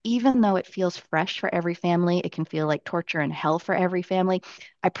even though it feels fresh for every family, it can feel like torture and hell for every family.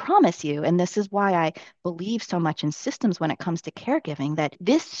 I promise you, and this is why I believe so much in systems when it comes to caregiving, that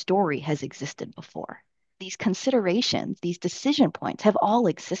this story has existed before. These considerations, these decision points have all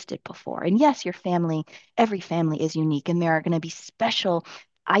existed before. And yes, your family, every family is unique, and there are going to be special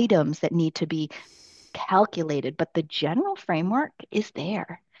items that need to be calculated, but the general framework is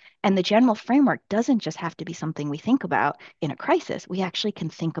there. And the general framework doesn't just have to be something we think about in a crisis. We actually can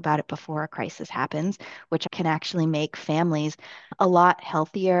think about it before a crisis happens, which can actually make families a lot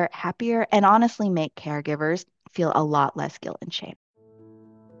healthier, happier, and honestly make caregivers feel a lot less guilt and shame.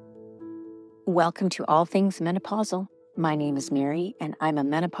 Welcome to All Things Menopausal. My name is Mary, and I'm a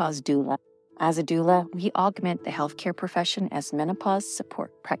menopause doula. As a doula, we augment the healthcare profession as menopause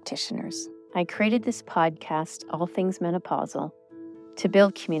support practitioners. I created this podcast, All Things Menopausal, to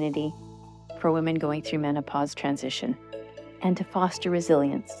build community for women going through menopause transition and to foster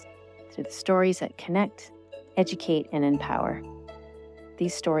resilience through the stories that connect, educate, and empower.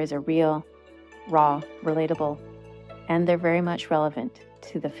 These stories are real, raw, relatable, and they're very much relevant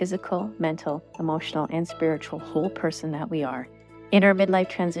to the physical, mental, emotional, and spiritual whole person that we are. In our midlife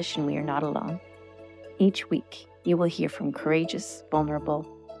transition, we are not alone. Each week, you will hear from courageous, vulnerable,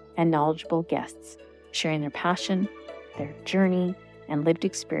 and knowledgeable guests sharing their passion, their journey, and lived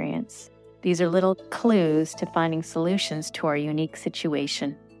experience. These are little clues to finding solutions to our unique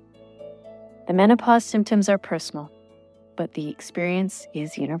situation. The menopause symptoms are personal, but the experience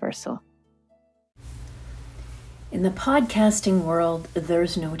is universal. In the podcasting world,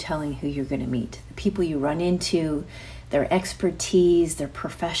 there's no telling who you're going to meet. The people you run into, their expertise, their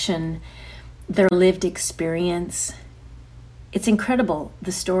profession, their lived experience. It's incredible,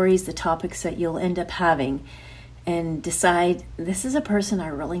 the stories, the topics that you'll end up having, and decide, this is a person I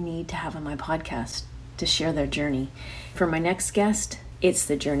really need to have on my podcast to share their journey. For my next guest, it's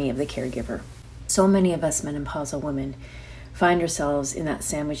the journey of the caregiver. So many of us menopausal women find ourselves in that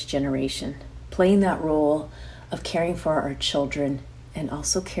sandwich generation, playing that role of caring for our children and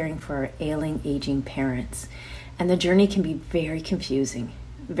also caring for our ailing, aging parents. And the journey can be very confusing,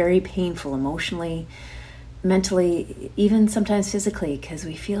 very painful emotionally, mentally, even sometimes physically, because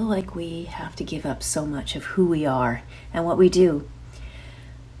we feel like we have to give up so much of who we are and what we do.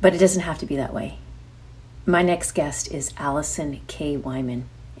 But it doesn't have to be that way. My next guest is Allison K. Wyman,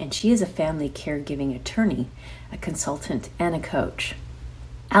 and she is a family caregiving attorney, a consultant, and a coach.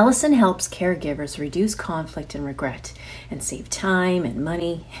 Allison helps caregivers reduce conflict and regret and save time and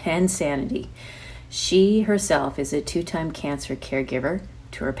money and sanity. She herself is a 2-time cancer caregiver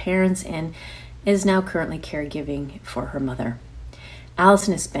to her parents and is now currently caregiving for her mother.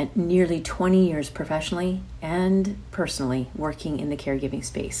 Allison has spent nearly 20 years professionally and personally working in the caregiving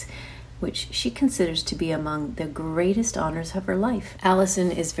space, which she considers to be among the greatest honors of her life.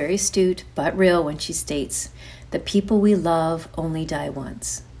 Allison is very astute but real when she states, "The people we love only die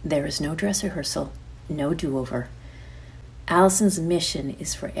once. There is no dress rehearsal, no do-over." Allison's mission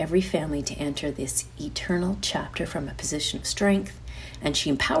is for every family to enter this eternal chapter from a position of strength, and she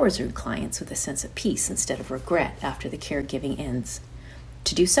empowers her clients with a sense of peace instead of regret after the caregiving ends.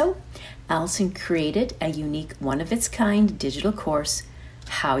 To do so, Allison created a unique one-of-its-kind digital course,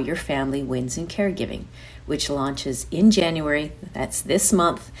 How Your Family Wins in Caregiving, which launches in January, that's this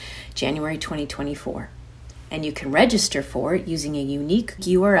month, January 2024. And you can register for it using a unique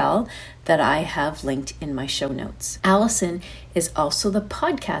URL that I have linked in my show notes. Allison is also the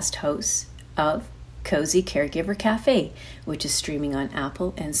podcast host of Cozy Caregiver Cafe, which is streaming on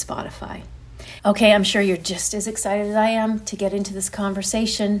Apple and Spotify. Okay, I'm sure you're just as excited as I am to get into this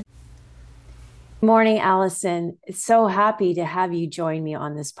conversation. Morning, Allison. So happy to have you join me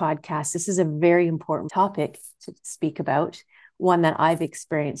on this podcast. This is a very important topic to speak about, one that I've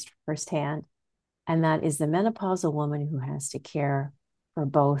experienced firsthand, and that is the menopausal woman who has to care for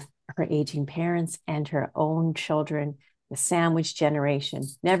both her aging parents and her own children, the sandwich generation.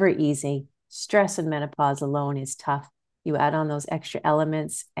 Never easy. Stress and menopause alone is tough. You add on those extra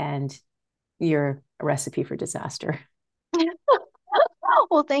elements and you're a recipe for disaster.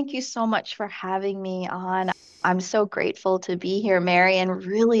 Well, thank you so much for having me on. I'm so grateful to be here, Mary, and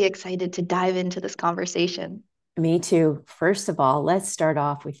really excited to dive into this conversation. Me too. First of all, let's start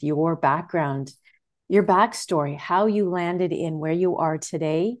off with your background, your backstory, how you landed in where you are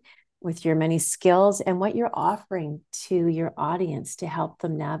today with your many skills and what you're offering to your audience to help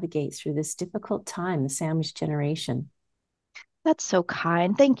them navigate through this difficult time, the sandwich generation. That's so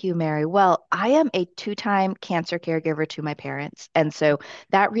kind. Thank you, Mary. Well, I am a 2-time cancer caregiver to my parents. And so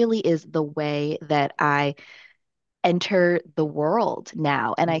that really is the way that I enter the world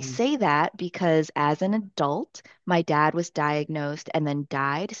now. And I Mm. say that because as an adult, my dad was diagnosed and then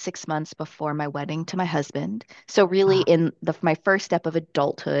died 6 months before my wedding to my husband. So really Wow. in my first step of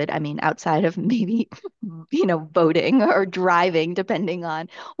adulthood, I mean, outside of maybe, voting or driving, depending on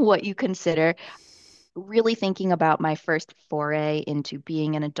what you consider, really thinking about my first foray into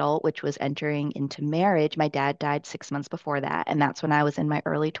being an adult, which was entering into marriage. My dad died 6 months before that, and that's when I was in my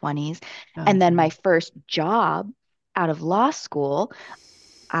early 20s. Oh, And then my dear. first job out of law school,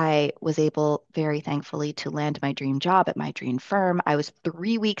 I was able, very thankfully, to land my dream job at my dream firm. I was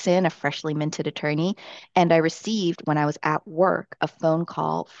 3 weeks in, a freshly minted attorney, and I received, when I was at work, a phone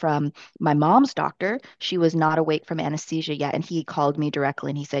call from my mom's doctor. She was not awake from anesthesia yet, and he called me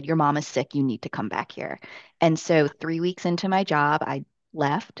directly and he said, "Your mom is sick. You need to come back here." And so, 3 weeks into my job, I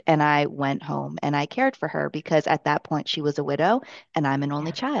left and I went home and I cared for her because at that point she was a widow and I'm an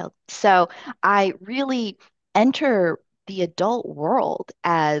only Yeah. child. So I really enter the adult world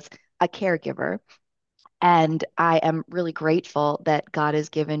as a caregiver. And I am really grateful that God has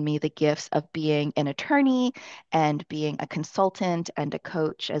given me the gifts of being an attorney and being a consultant and a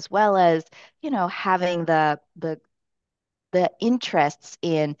coach, as well as, having the interests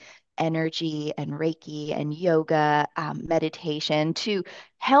in energy and Reiki and yoga, meditation to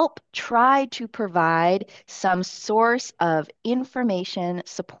help try to provide some source of information,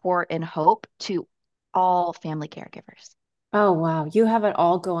 support, and hope to all family caregivers. Oh, wow. You have it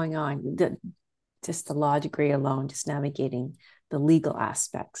all going on. Just the law degree alone, just navigating the legal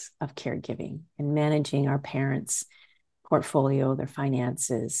aspects of caregiving and managing our parents' portfolio, their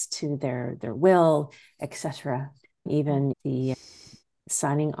finances, to their will, etc. Even the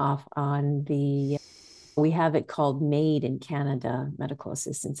signing off on the, we have it called MAID in Canada, medical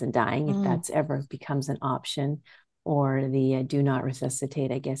assistance in dying, if Mm, that's ever becomes an option, or the do not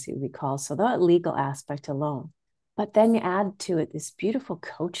resuscitate, I guess it would be called. So that legal aspect alone. But then you add to it this beautiful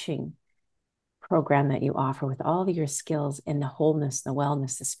coaching program that you offer with all of your skills in the wholeness, the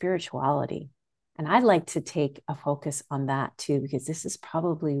wellness, the spirituality. And I'd like to take a focus on that too, because this is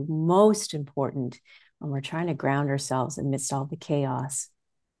probably most important when we're trying to ground ourselves amidst all the chaos.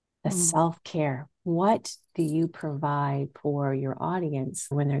 The mm. self care. What do you provide for your audience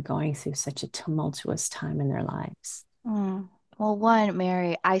when they're going through such a tumultuous time in their lives? Mm. Well, one,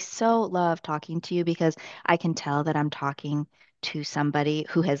 Mary, I so love talking to you because I can tell that I'm talking to somebody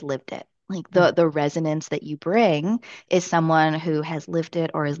who has lived it. Like the resonance that you bring is someone who has lived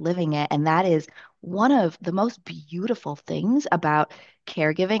it or is living it. And that is one of the most beautiful things about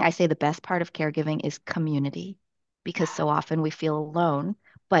caregiving. I say the best part of caregiving is community because so often we feel alone.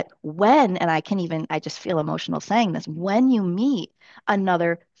 But when, and I just feel emotional saying this, when you meet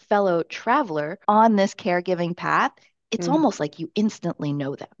another fellow traveler on this caregiving path, it's Mm. almost like you instantly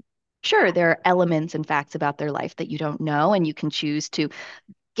know them. Sure, there are elements and facts about their life that you don't know, and you can choose to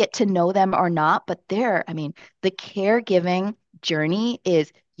get to know them or not. But I mean, the caregiving journey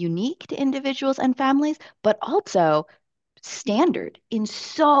is unique to individuals and families, but also standard in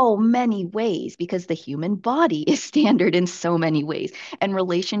so many ways because the human body is standard in so many ways. And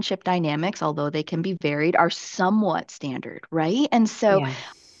relationship dynamics, although they can be varied, are somewhat standard, right? And so Yeah.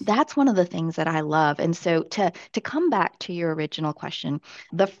 that's one of the things that I love. And so to come back to your original question,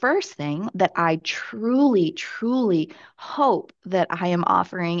 the first thing that I truly, truly hope that I am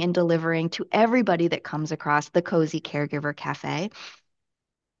offering and delivering to everybody that comes across the Cozy Caregiver Cafe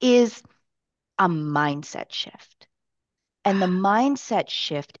is a mindset shift. And the mindset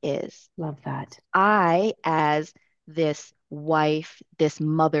shift is Love that. I, as this wife, this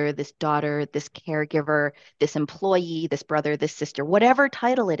mother, this daughter, this caregiver, this employee, this brother, this sister, whatever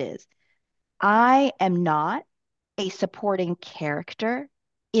title it is, I am not a supporting character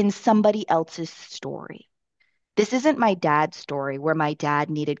in somebody else's story. This isn't my dad's story where my dad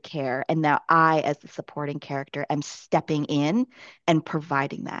needed care, and now I, as the supporting character, am stepping in and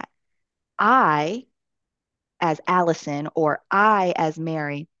providing that. I, as Allison, or I, as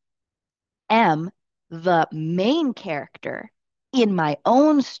Mary, am the main character in my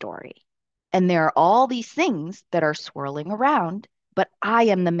own story. And there are all these things that are swirling around, but I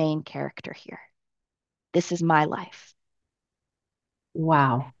am the main character here. This is my life.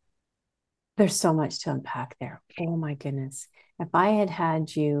 Wow. There's so much to unpack there. Oh my goodness. If I had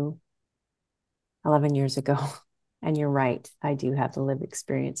had you 11 years ago, and you're right, I do have the lived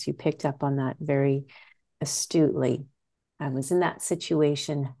experience. You picked up on that very astutely. I was in that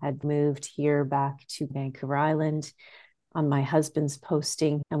situation, had moved here back to Vancouver Island on my husband's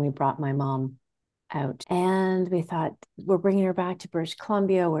posting, and we brought my mom out. And we thought, we're bringing her back to British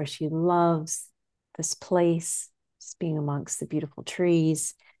Columbia, where she loves this place, just being amongst the beautiful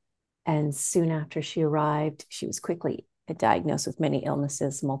trees. And soon after she arrived, she was quickly diagnosed with many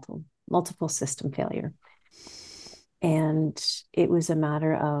illnesses, multiple system failure. And it was a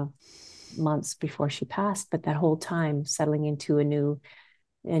matter of months before she passed, but that whole time settling into a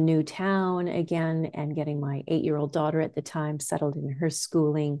new town again and getting my 8-year-old daughter at the time settled in her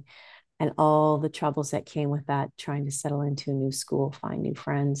schooling and all the troubles that came with that, trying to settle into a new school, find new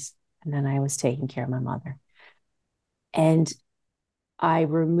friends. And then I was taking care of my mother. And I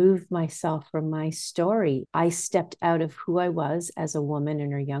removed myself from my story. I stepped out of who I was as a woman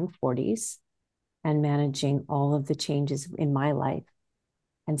in her young 40s and managing all of the changes in my life,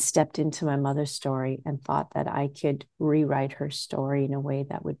 and stepped into my mother's story and thought that I could rewrite her story in a way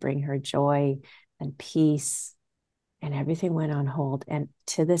that would bring her joy and peace. And everything went on hold. And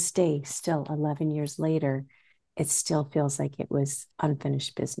to this day, still 11 years later, it still feels like it was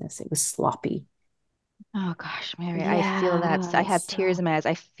unfinished business. It was sloppy. Oh gosh, Mary, I feel that. I Yeah. have tears So, in my eyes.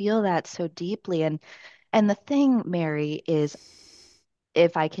 I feel that so deeply. And the thing, Mary, is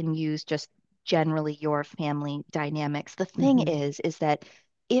if I can use just generally your family dynamics, the thing mm-hmm, is that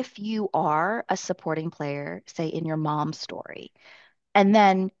if you are a supporting player, say in your mom's story, and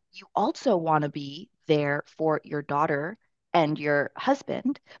then you also want to be there for your daughter and your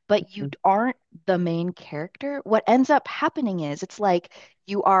husband, but you mm-hmm, aren't the main character. What ends up happening is it's like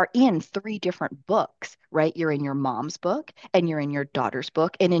you are in three different books, right? You're in your mom's book and you're in your daughter's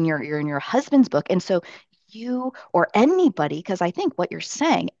book and you're in your husband's book. And so you or anybody, because I think what you're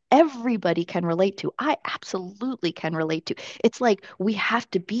saying, everybody can relate to. I absolutely can relate to. It's like we have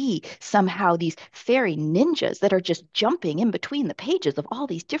to be somehow these fairy ninjas that are just jumping in between the pages of all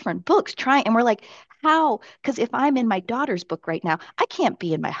these different books, trying, and we're like, how? Because if I'm in my daughter's book right now, I can't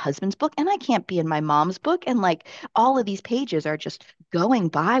be in my husband's book and I can't be in my mom's book. And like all of these pages are just going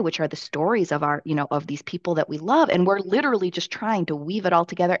by, which are the stories of our, of these people that we love. And we're literally just trying to weave it all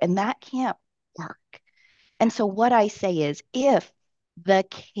together. And that can't work. And so, what I say is if the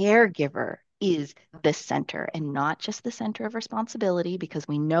caregiver is the center and not just the center of responsibility, because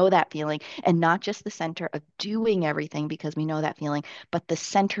we know that feeling, and not just the center of doing everything, because we know that feeling, but the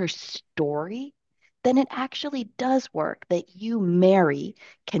center story, then it actually does work that you, Mary,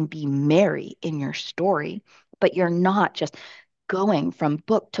 can be Mary in your story, but you're not just going from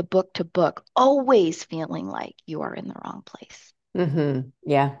book to book to book, always feeling like you are in the wrong place. mm-hmm.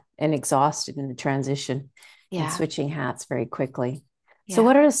 Yeah. And exhausted in the transition and Yeah. switching hats very quickly. So, Yeah.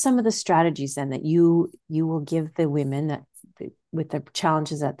 what are some of the strategies then that you will give the women that with the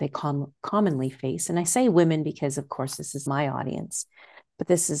challenges that they commonly face? And I say women because, of course, this is my audience, but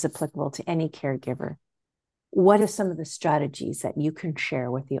this is applicable to any caregiver. What are some of the strategies that you can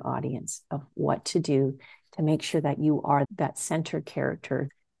share with the audience of what to do to make sure that you are that center character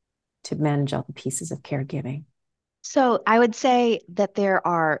to manage all the pieces of caregiving? So I would say that there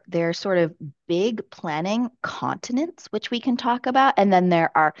are sort of big planning continents, which we can talk about, and then there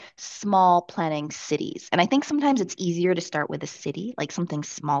are small planning cities. And I think sometimes it's easier to start with a city, like something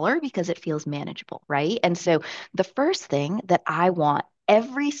smaller, because it feels manageable, right? And so the first thing that I want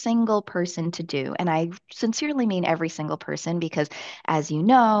every single person to do, and I sincerely mean every single person, because as you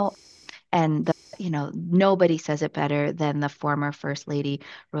know, and nobody says it better than the former First Lady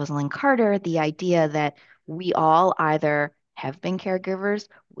Rosalind Carter, the idea that we all either have been caregivers,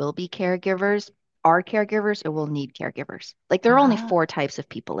 will be caregivers, are caregivers, or will need caregivers. Like there are only Ah, four types of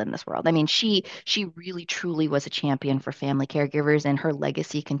people in this world. I mean, she really truly was a champion for family caregivers, and her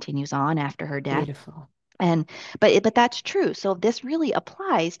legacy continues on after her death. beautiful. And but that's true. So this really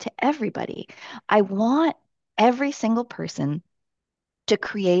applies to everybody. I want every single person to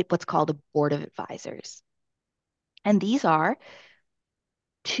create what's called a board of advisors. And these are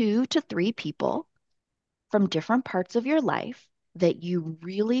 2 to 3 people from different parts of your life that you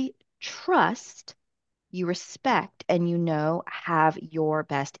really trust, you respect, and you know have your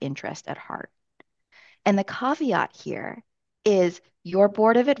best interest at heart. And the caveat here is your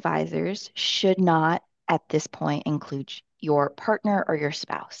board of advisors should not, at this point, include your partner or your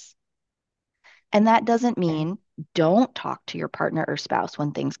spouse. And that doesn't Okay. mean don't talk to your partner or spouse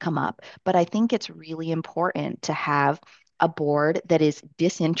when things come up, but I think it's really important to have a board that is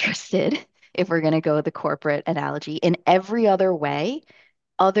disinterested, if we're going to go with the corporate analogy, in every other way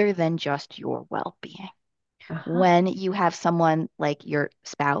other than just your well-being. Uh-huh. When you have someone like your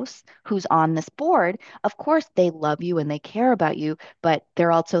spouse who's on this board, of course they love you and they care about you, but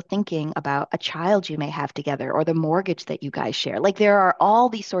they're also thinking about a child you may have together or the mortgage that you guys share. Like there are all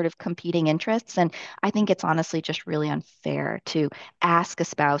these sort of competing interests. And I think it's honestly just really unfair to ask a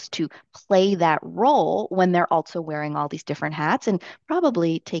spouse to play that role when they're also wearing all these different hats and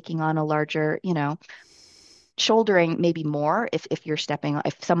probably taking on a larger, shouldering maybe more if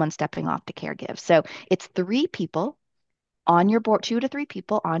someone's stepping off to caregive. So it's three people on your board, two to three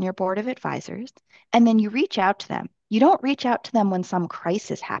people on your board of advisors, and then you reach out to them. You don't reach out to them when some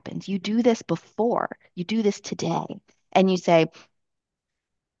crisis happens. You do this before. You do this today. And you say,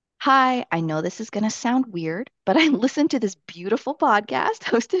 hi, I know this is going to sound weird, but I listened to this beautiful podcast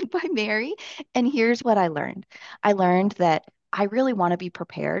hosted by Mary, and here's what I learned. I learned that I really want to be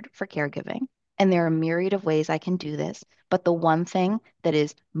prepared for caregiving, and there are a myriad of ways I can do this. But the one thing that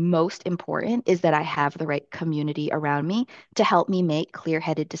is most important is that I have the right community around me to help me make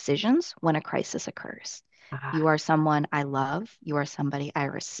clear-headed decisions when a crisis occurs. You Ah, are someone I love. You are somebody I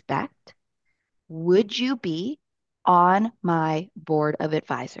respect. Would you be on my board of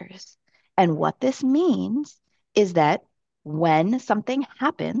advisors? And what this means is that when something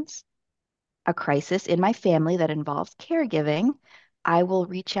happens, a crisis in my family that involves caregiving, I will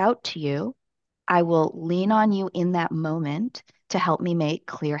reach out to you. I will lean on you in that moment to help me make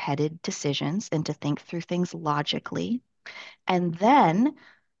clear-headed decisions and to think through things logically. And then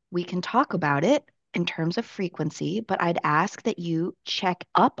we can talk about it in terms of frequency, but I'd ask that you check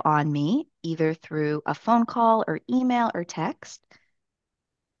up on me either through a phone call or email or text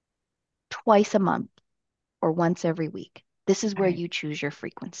twice a month or once every week. This is where right, you choose your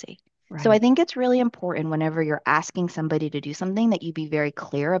frequency. So I right. think it's really important whenever you're asking somebody to do something that you be very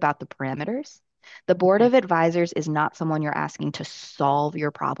clear about the parameters. The board Okay. of advisors is not someone you're asking to solve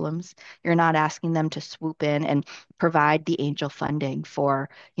your problems. You're not asking them to swoop in and provide the angel funding for,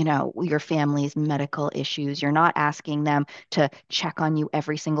 your family's medical issues. You're not asking them to check on you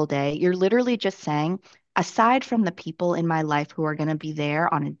every single day. You're literally just saying, aside from the people in my life who are going to be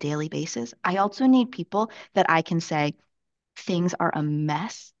there on a daily basis, I also need people that I can say, things are a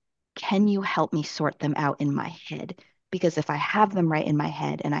mess. Can you help me sort them out in my head? Because if I have them right in my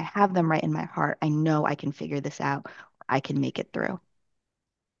head and I have them right in my heart, I know I can figure this out. I can make it through.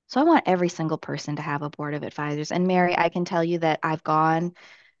 So I want every single person to have a board of advisors. And Mary, I can tell you that I've gone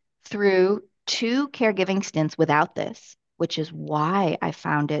through two caregiving stints without this, which is why I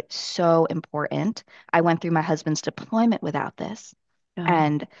found it so important. I went through my husband's deployment without this, Oh,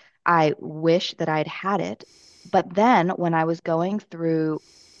 and I wish that I'd had it. But then when I was going through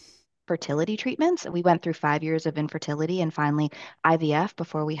fertility treatments, we went through 5 years of infertility and finally IVF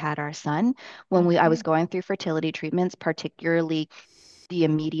before we had our son. I was okay. going through fertility treatments, particularly the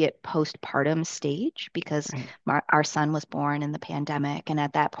immediate postpartum stage because Right. our son was born in the pandemic, and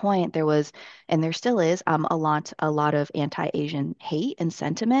at that point there was, and there still is, a lot of anti-Asian hate and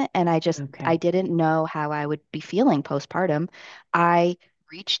sentiment, and I Okay. didn't know how I would be feeling postpartum. I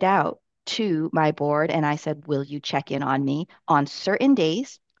reached out to my board and I said, will you check in on me on certain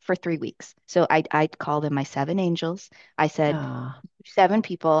days for 3 weeks? So I called them my seven angels. I said, Ah, seven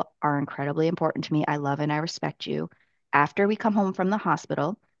people are incredibly important to me. I love and I respect you. After we come home from the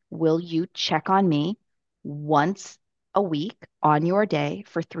hospital, will you check on me once a week on your day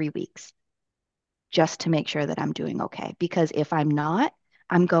for 3 weeks just to make sure that I'm doing okay? Because if I'm not,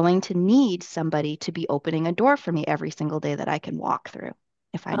 I'm going to need somebody to be opening a door for me every single day that I can walk through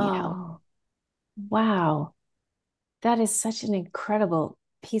if I need help. oh, wow. That is such an incredible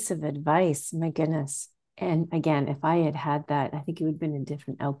piece of advice. My goodness. And again, if I had had that, I think it would have been a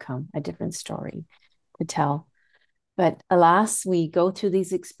different outcome, a different story to tell. But alas, we go through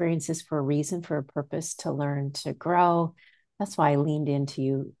these experiences for a reason, for a purpose, to learn, to grow. That's why I leaned into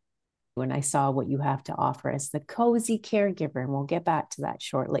you when I saw what you have to offer as the cozy caregiver. And we'll get back to that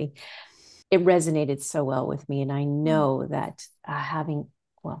shortly. It resonated so well with me. And I Mm. know that having,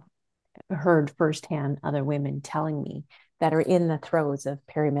 well, heard firsthand other women telling me that are in the throes of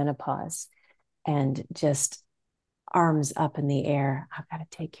perimenopause and just arms up in the air. I've got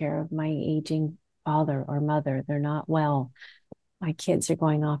to take care of my aging father or mother. They're not well. My kids are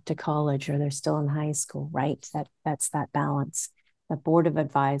going off to college or they're still in high school, right? That's that balance. The board of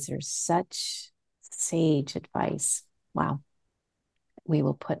advisors, such sage advice. Wow. We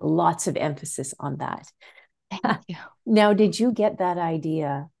will put lots of emphasis on that. Thank you. Now, did you get that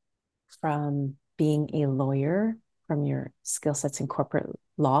idea from being a lawyer, from your skill sets in corporate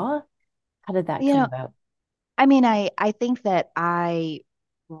law? How did that You come know, about? I mean, I think that I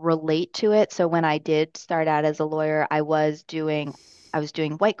relate to it. So when I did start out as a lawyer, I was doing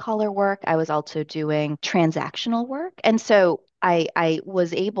white collar work. I was also doing transactional work. And so I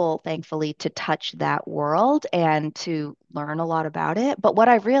was able, thankfully, to touch that world and to learn a lot about it. But what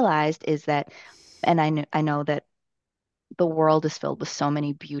I realized is that, and I know that the world is filled with so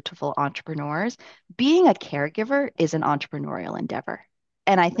many beautiful entrepreneurs. Being a caregiver is an entrepreneurial endeavor.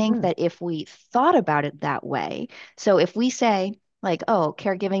 And I think Mhm. that if we thought about it that way, so if we say, like, oh,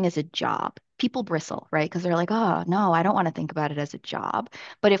 caregiving is a job, people bristle, right? Because they're like, oh, no, I don't want to think about it as a job.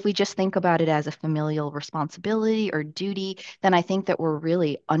 But if we just think about it as a familial responsibility or duty, then I think that we're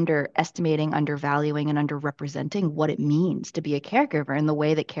really underestimating, undervaluing, and underrepresenting what it means to be a caregiver and the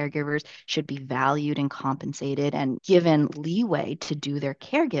way that caregivers should be valued and compensated and given leeway to do their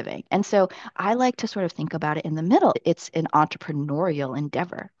caregiving. And so I like to sort of think about it in the middle. It's an entrepreneurial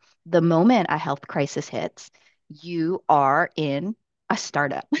endeavor. The moment a health crisis hits, you are in a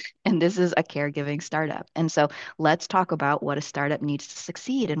startup, and this is a caregiving startup. And so let's talk about what a startup needs to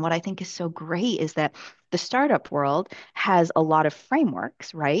succeed. And what I think is so great is that the startup world has a lot of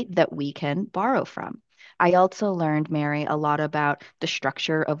frameworks, right, that we can borrow from. I also learned, Mary, a lot about the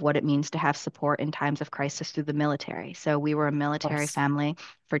structure of what it means to have support in times of crisis through the military. So we were a Of military course. family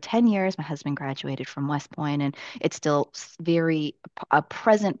for 10 years. My husband graduated from West Point, and it's still very a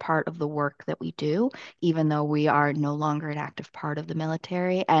present part of the work that we do, even though we are no longer an active part of the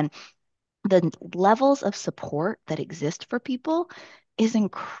military. And the levels of support that exist for people is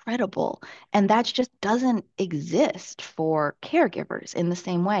incredible. And that just doesn't exist for caregivers in the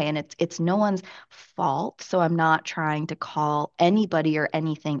same way. And it's no one's fault. So I'm not trying to call anybody or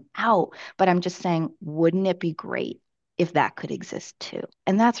anything out, but I'm just saying, wouldn't it be great if that could exist too?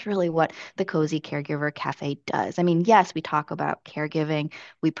 And that's really what the Cozy Caregiver Cafe does. I mean, yes, we talk about caregiving.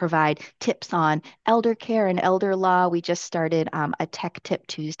 We provide tips on elder care and elder law. We just started a Tech Tip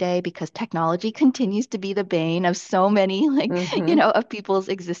Tuesday because technology continues to be the bane of so many, like, Mm-hmm. of people's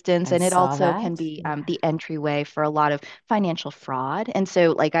existence. I And it saw also can that. be Yeah. the entryway for a lot of financial fraud. And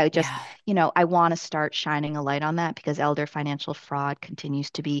so, like, I just, Yeah. I want to start shining a light on that because elder financial fraud continues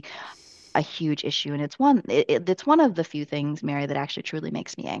to be a huge issue. And it's one of the few things, Mary, that actually truly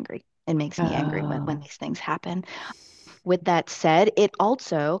makes me angry. It makes me angry when Oh, these things happen. With that said, it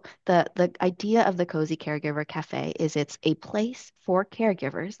also the idea of the Cozy Caregiver Cafe is it's a place for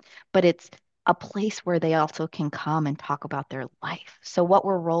caregivers, but it's a place where they also can come and talk about their life. So what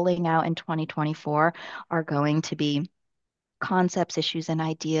we're rolling out in 2024 are going to be concepts, issues, and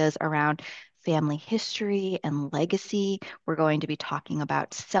ideas around family history and legacy. We're going to be talking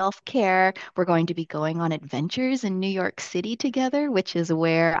about self-care. We're going to be going on adventures in New York City together, which is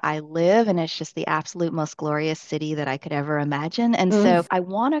where I live. And it's just the absolute most glorious city that I could ever imagine. And mm, so I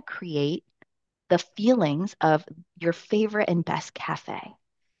want to create the feelings of your favorite and best cafe.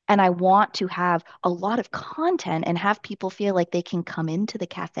 And I want to have a lot of content and have people feel like they can come into the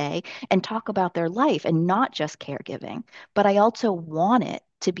cafe and talk about their life and not just caregiving. But I also want it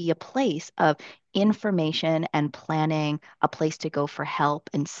to be a place of information and planning, a place to go for help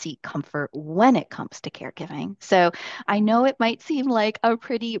and seek comfort when it comes to caregiving. So I know it might seem like a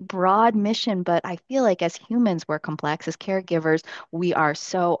pretty broad mission, but I feel like as humans, we're complex. As caregivers, we are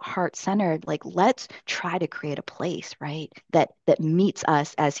so heart-centered. Like, let's try to create a place, right, that meets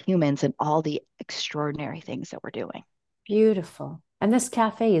us as humans and all the extraordinary things that we're doing. beautiful. And this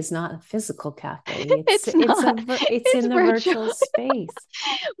cafe is not a physical cafe. It's It's it's a not, vir- it's it's in the virtual. virtual space.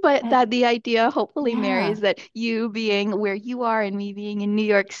 But Uh, that the idea, hopefully, Mary, yeah, is that you being where you are and me being in New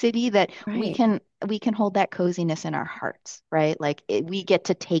York City, that we right. can we can hold that coziness in our hearts, right? Like we get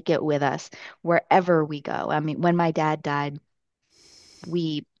to take it with us wherever we go. I mean, when my dad died,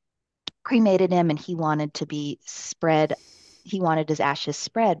 we cremated him and he wanted his ashes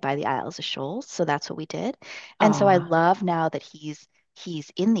spread by the Isles of Shoals. So that's what we did. And so I Oh, love now that he's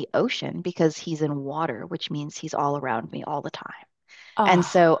in the ocean because he's in water, which means he's all around me all the time. And oh,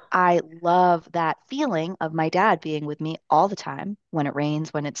 so I love that feeling of my dad being with me all the time when it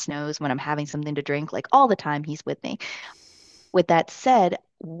rains, when it snows, when I'm having something to drink, like all the time he's with me. With that said,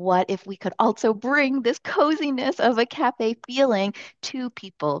 what if we could also bring this coziness of a cafe feeling to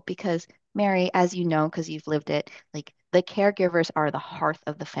people? Because, Mary, as you know, because you've lived it, like the caregivers are the hearth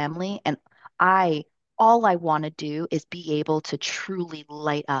of the family. And I, all I want to do is be able to truly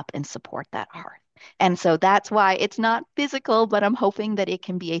light up and support that hearth. And so that's why it's not physical, but I'm hoping that it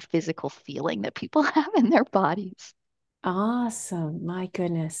can be a physical feeling that people have in their bodies. awesome. My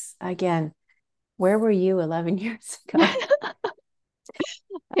goodness. Again, where were you 11 years ago?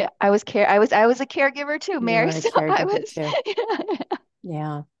 Yeah, I was a caregiver too, You Mary. were a So I caregiver was too.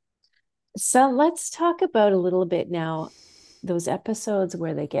 Yeah. So let's talk about a little bit now those episodes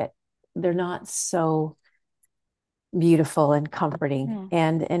where they're not so beautiful and comforting. Hmm.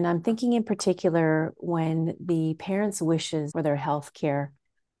 And I'm thinking in particular when the parents' wishes for their health care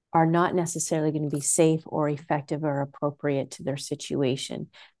are not necessarily going to be safe or effective or appropriate to their situation.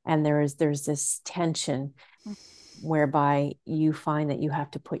 And there's this tension whereby you find that you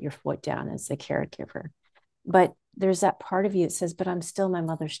have to put your foot down as a caregiver. But there's that part of you that says, but I'm still my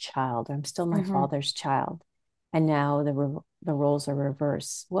mother's child, or I'm still my Mm-hmm. father's child. And now the roles are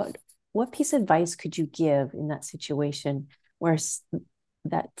reversed. what piece of advice could you give in that situation where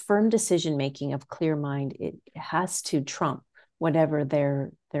that firm decision making of clear mind, it has to trump whatever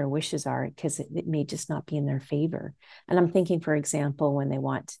their wishes are, because it may just not be in their favor. And I'm thinking, for example, when they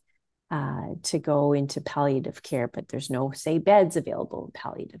want to go into palliative care, but there's no, say, beds available in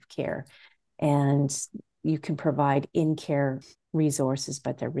palliative care, and you can provide in care resources,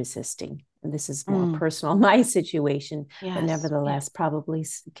 but they're resisting. And this is more Mm, personal, my situation, but yes. Yeah. nevertheless, probably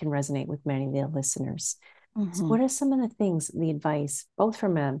can resonate with many of the listeners. So Hmm. what are some of the things, the advice, both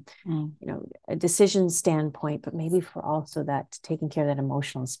from a Mm. a decision standpoint, but maybe for also that taking care of that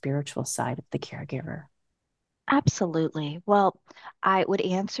emotional and spiritual side of the caregiver? Absolutely. Well, I would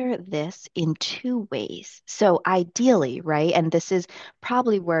answer this in two ways. So, ideally, right, and this is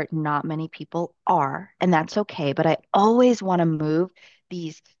probably where not many people are, and that's okay, but I always want to move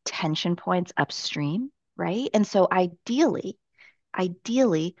these tension points upstream, right? And so, ideally,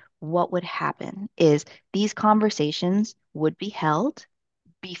 what would happen is these conversations would be held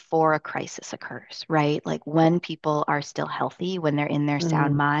before a crisis occurs, right? Like when people are still healthy, when they're in their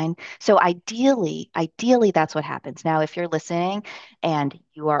sound Mm, mind. So ideally, that's what happens. Now, if you're listening and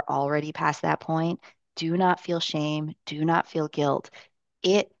you are already past that point, do not feel shame, do not feel guilt.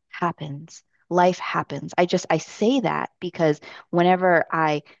 It happens. Life happens. I say that because whenever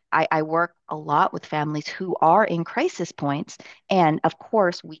I work a lot with families who are in crisis points, and of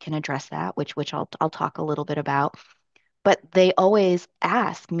course we can address that, which I'll talk a little bit about, but they always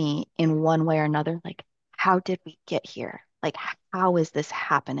ask me in one way or another, like, how did we get here? Like, how is this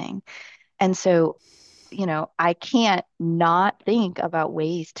happening? And so, I can't not think about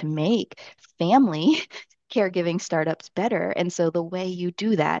ways to make family caregiving startups better. And so the way you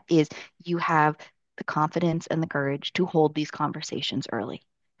do that is you have the confidence and the courage to hold these conversations early.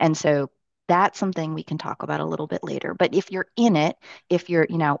 And so that's something we can talk about a little bit later. But if you're in it, if you're,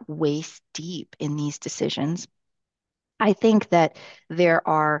 waist deep in these decisions, I think that there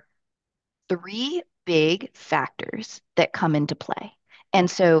are three big factors that come into play. And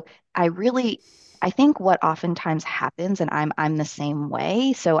so I really I think what oftentimes happens, and I'm the same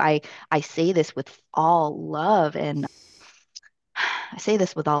way. So I say this with all love, and I say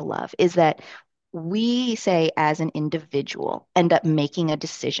this with all love, is that we say as an individual end up making a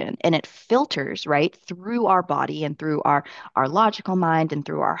decision and it filters right through our body and through our logical mind and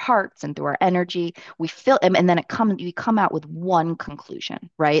through our hearts and through our energy. We feel and then we come out with one conclusion,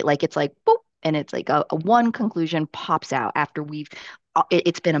 right? Like it's like boop, and it's like a one conclusion pops out after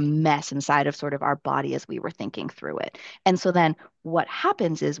it's been a mess inside of sort of our body as we were thinking through it. And so then what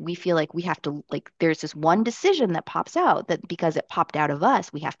happens is we feel like we have to, like, there's this one decision that pops out that because it popped out of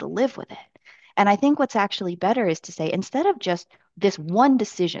us, we have to live with it. And I think what's actually better is to say, instead of just this one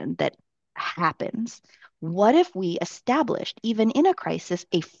decision that happens, what if we established, even in a crisis,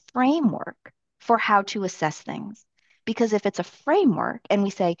 a framework for how to assess things? Because if it's a framework and we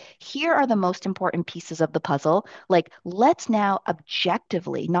say, here are the most important pieces of the puzzle, like let's now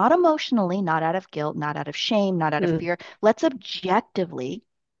objectively, not emotionally, not out of guilt, not out of shame, not out of mm, fear, let's objectively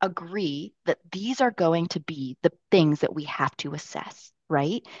agree that these are going to be the things that we have to assess,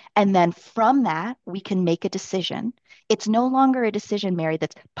 right? And then from that, we can make a decision. It's no longer a decision, Mary,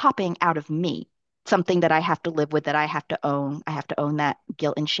 that's popping out of me, something that I have to live with, that I have to own. I have to own that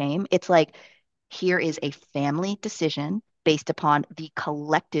guilt and shame. It's like, here is a family decision based upon the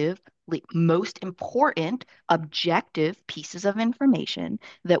collective, most important objective pieces of information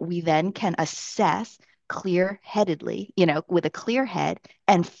that we then can assess clear-headedly, with a clear head.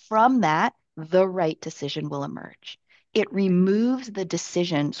 And from that, the right decision will emerge. It removes the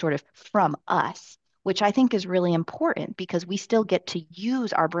decision sort of from us, which I think is really important because we still get to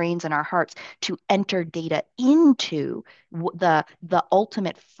use our brains and our hearts to enter data into the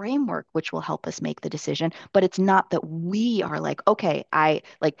ultimate framework, which will help us make the decision. But it's not that we are like, okay, I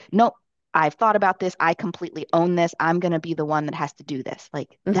like, nope, I've thought about this. I completely own this. I'm going to be the one that has to do this.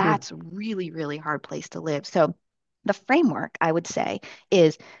 Like, mhm. that's really, really hard place to live. So the framework, I would say,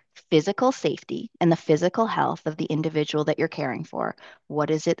 is physical safety and the physical health of the individual that you're caring for. What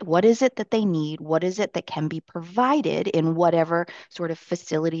is it that they need? What is it that can be provided in whatever sort of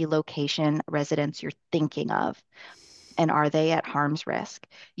facility, location, residence you're thinking of? And are they at harm's risk?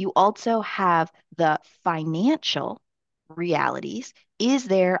 You also have the financial realities. Is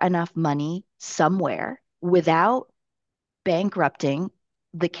there enough money somewhere without bankrupting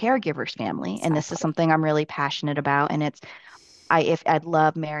the caregiver's family? And this is Exactly. something I'm really passionate about. And I'd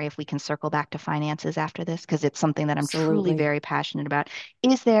love, Mary, if we can circle back to finances after this, because it's something that I'm truly Absolutely. very passionate about.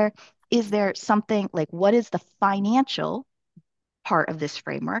 Is there is there something like, what is the financial part of this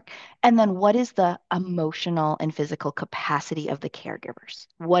framework? And then what is the emotional and physical capacity of the caregivers?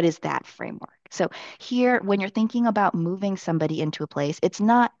 What is that framework? So here, when you're thinking about moving somebody into a place, it's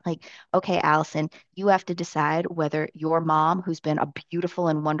not like, okay, Allison, you have to decide whether your mom, who's been a beautiful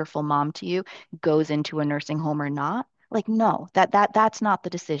and wonderful mom to you, goes into a nursing home or not. Like, no, that's not the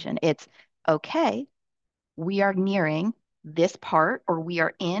decision. It's okay, we are nearing this part or we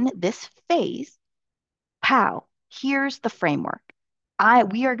are in this phase. How? Here's the framework.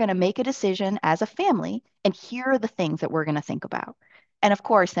 We are going to make a decision as a family, and here are the things that we're going to think about. And of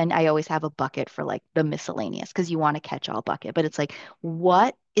course, then I always have a bucket for like the miscellaneous because you want to catch all bucket. But it's like,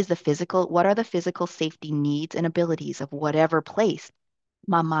 what are the physical safety needs and abilities of whatever place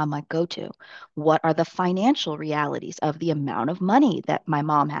my mom might go to? What are the financial realities of the amount of money that my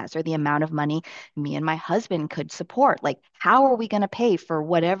mom has or the amount of money me and my husband could support? Like, how are we going to pay for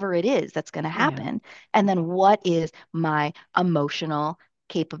whatever it is that's going to Yeah. happen? And then what is my emotional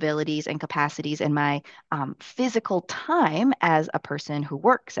capabilities and capacities and my physical time as a person who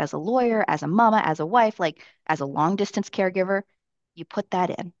works, as a lawyer, as a mama, as a wife, like as a long distance caregiver? You put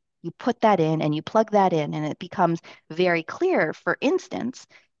that in. You put that in and you plug that in, and it becomes very clear. For instance,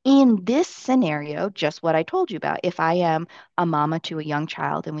 in this scenario, just what I told you about, if I am a mama to a young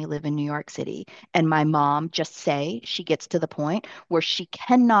child and we live in New York City, and my mom, just say she gets to the point where she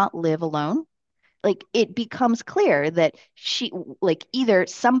cannot live alone, like it becomes clear that like either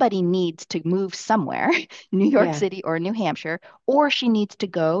somebody needs to move somewhere, New York Yeah. City or New Hampshire, or she needs to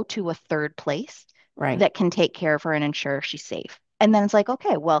go to a third place Right. that can take care of her and ensure she's safe. And then it's like,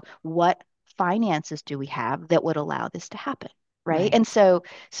 okay, well, what finances do we have that would allow this to happen? Right. And Right.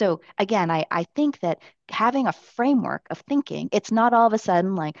 so again, I think that having a framework of thinking, it's not all of a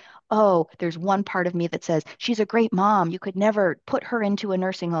sudden like, oh, there's one part of me that says she's a great mom. You could never put her into a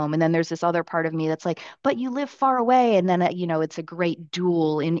nursing home. And then there's this other part of me that's like, but you live far away. And then, it's a great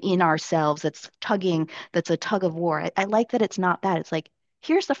duel in ourselves that's a tug of war. I like that it's not that. It's like,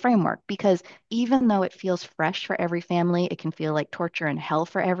 here's the framework because even though it feels fresh for every family, it can feel like torture and hell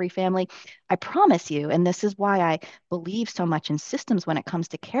for every family. I promise you, and this is why I believe so much in systems when it comes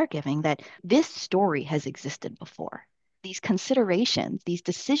to caregiving, that this story has existed before. These considerations, these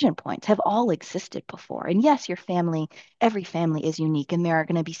decision points have all existed before. And yes, every family is unique, and there are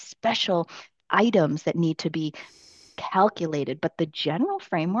going to be special items that need to be calculated, but the general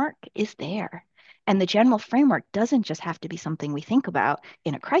framework is there. And the general framework doesn't just have to be something we think about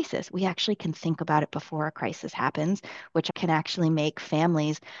in a crisis. We actually can think about it before a crisis happens, which can actually make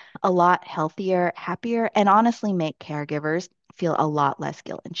families a lot healthier, happier, and honestly make caregivers feel a lot less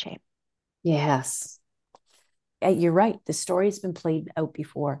guilt and shame. Yes. You're right. The story's been played out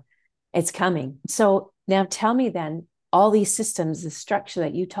before. It's coming. So now tell me then, all these systems, the structure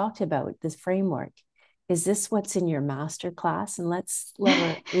that you talked about, this framework, is this what's in your master class? And let's let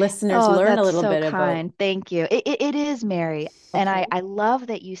our listeners Oh, learn a that's little so bit about. kind. Thank you. It is, Mary. And Okay. I love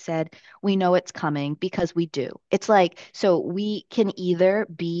that you said we know it's coming because we do. It's like, so we can either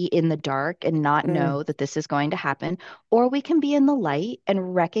be in the dark and not Mm, know that this is going to happen, or we can be in the light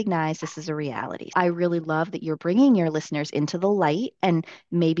and recognize this is a reality. I really love that you're bringing your listeners into the light, and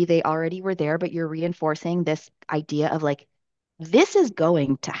maybe they already were there, but you're reinforcing this idea of like, this is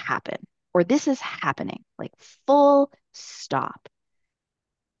going to happen, or this is happening, like full stop.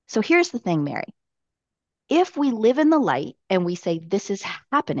 So here's the thing, Mary. If we live in the light and we say, this is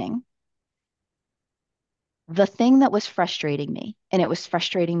happening, the thing that was frustrating me, and it was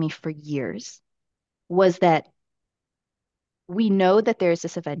frustrating me for years, was that we know that there's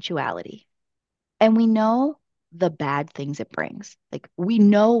this eventuality and we know the bad things it brings. Like we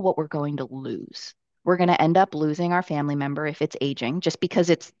know what we're going to lose. We're going to end up losing our family member if it's aging, just because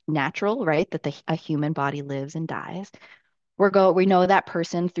it's natural, right? That a human body lives and dies. We know that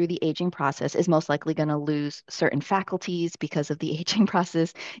person through the aging process is most likely going to lose certain faculties because of the aging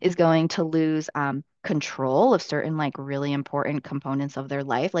process, is going to lose control of certain like really important components of their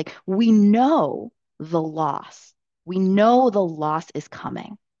life. Like we know the loss. We know the loss is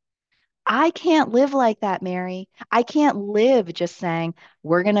coming. I can't live like that, Mary. I can't live just saying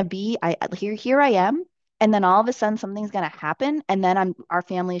we're gonna be here I am, and then all of a sudden something's gonna happen, and then our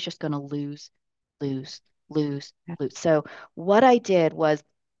family is just gonna lose, lose, lose. So what I did was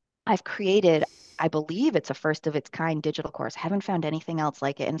I've created, I believe it's a first of its kind digital course. I haven't found anything else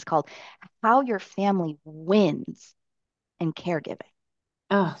like it, and it's called How Your Family Wins in Caregiving.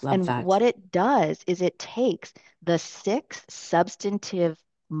 oh, love And that. what it does is it takes the six substantive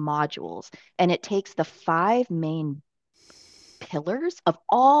modules and it takes the five main pillars of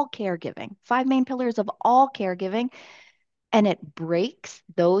all caregiving And it breaks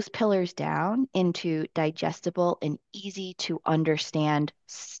those pillars down into digestible and easy to understand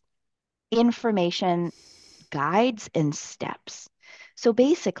information, guides, and steps. So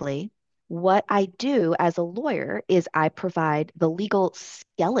basically, what I do as a lawyer is I provide the legal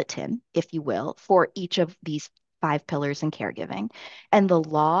skeleton, if you will, for each of these five pillars in caregiving. And the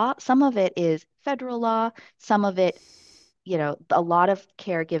law, some of it is federal law, some of it, a lot of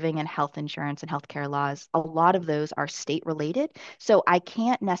caregiving and health insurance and healthcare laws, a lot of those are state related. So I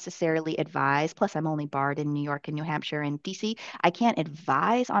can't necessarily advise, plus I'm only barred in New York and New Hampshire and DC. I can't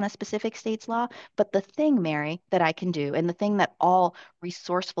advise on a specific state's law. But the thing, Mary, that I can do, and the thing that all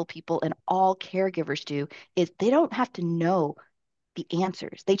resourceful people and all caregivers do, is they don't have to know the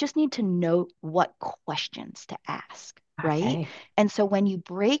answers. They just need to know what questions to ask, right? Okay. And so when you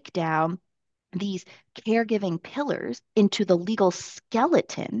break down these caregiving pillars into the legal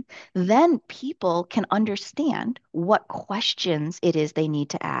skeleton, then people can understand what questions it is they need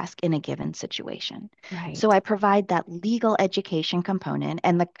to ask in a given situation. So Right. I provide that legal education component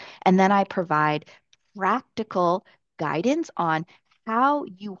and then I provide practical guidance on how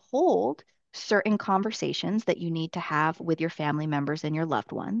you hold certain conversations that you need to have with your family members and your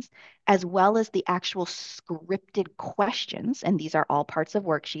loved ones, as well as the actual scripted questions. And these are all parts of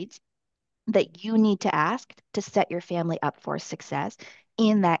worksheets that you need to ask to set your family up for success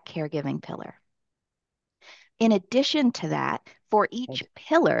in that caregiving pillar. In addition to that, for each Good.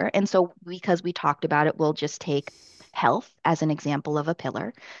 pillar, and so because we talked about it, we'll just take health as an example of a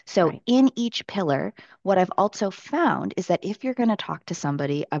pillar. So Right. in each pillar, what I've also found is that if you're going to talk to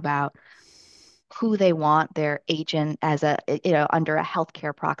somebody about who they want their agent as under a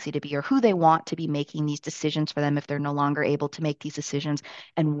healthcare proxy to be, or who they want to be making these decisions for them if they're no longer able to make these decisions,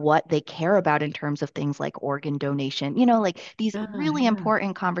 and what they care about in terms of things like organ donation, like these Ah, really yeah.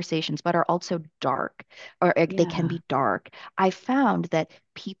 important conversations, but are also dark, or they can Yeah. be dark. I found that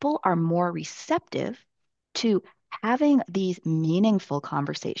people are more receptive to having these meaningful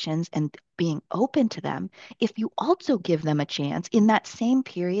conversations and being open to them if you also give them a chance in that same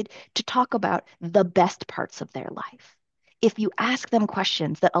period to talk about the best parts of their life. If you ask them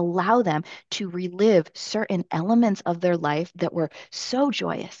questions that allow them to relive certain elements of their life that were so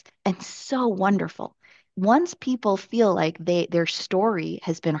joyous and so wonderful, once people feel like their story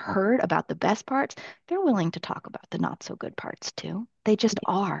has been heard about the best parts, they're willing to talk about the not so good parts too. They just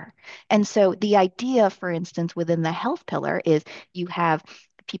are. And so the idea, for instance, within the health pillar is you have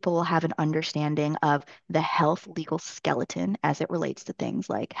people will have an understanding of the health legal skeleton as it relates to things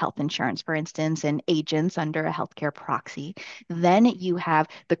like health insurance, for instance, and agents under a healthcare proxy. Then you have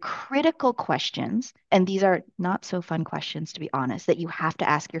the critical questions, and these are not so fun questions, to be honest, that you have to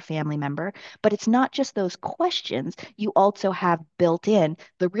ask your family member. But it's not just those questions, you also have built in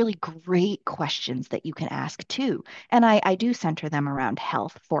the really great questions that you can ask too. And I do center them around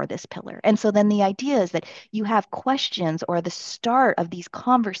health for this pillar. And so then the idea is that you have questions or the start of these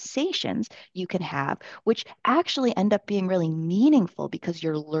conversations you can have, which actually end up being really meaningful because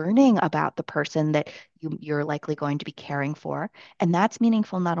you're learning about the person that you're likely going to be caring for. And that's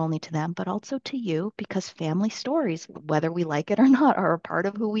meaningful not only to them, but also to you because family stories, whether we like it or not, are a part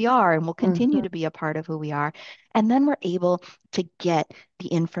of who we are and will continue Mhm. to be a part of who we are. And then we're able to get the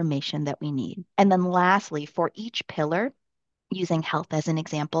information that we need. And then lastly, for each pillar, using health as an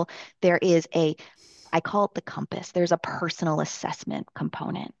example, there is I call it the compass. There's a personal assessment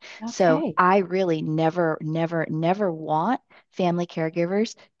component. So Okay. I really never, never, never want family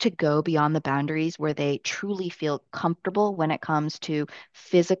caregivers to go beyond the boundaries where they truly feel comfortable when it comes to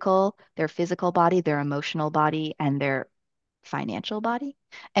their physical body, their emotional body, and their financial body.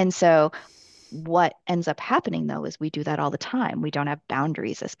 And so what ends up happening though is we do that all the time. We don't have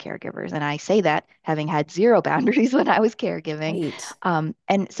boundaries as caregivers. And I say that having had zero boundaries when I was caregiving. Right.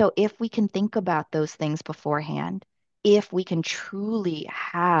 And so if we can think about those things beforehand, if we can truly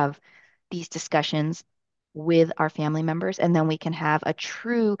have these discussions with our family members, and then we can have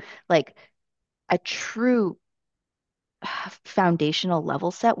like a true foundational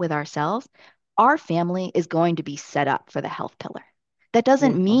level set with ourselves, our family is going to be set up for the health pillar. That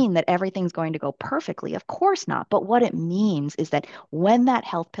doesn't Beautiful. mean that everything's going to go perfectly. Of course not. But what it means is that when that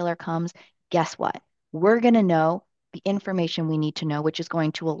health pillar comes, guess what? We're going to know the information we need to know, which is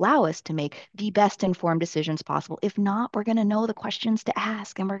going to allow us to make the best informed decisions possible. If not, we're going to know the questions to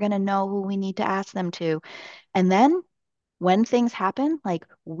ask and we're going to know who we need to ask them to. And then when things happen, like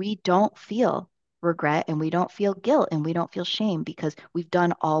we don't feel regret and we don't feel guilt and we don't feel shame because we've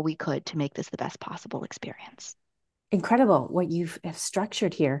done all we could to make this the best possible experience. Incredible what you've have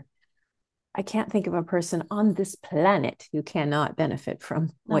structured here. I can't think of a person on this planet who cannot benefit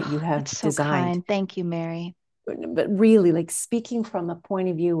from what you Oh, have that's so designed. kind. Thank you, Mary. but really, like speaking from a point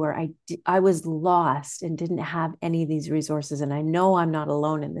of view where I was lost and didn't have any of these resources, and I know I'm not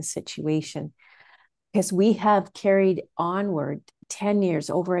alone in this situation because we have carried onward 10 years,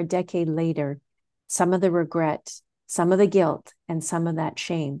 over a decade later, some of the regret, some of the guilt, and some of that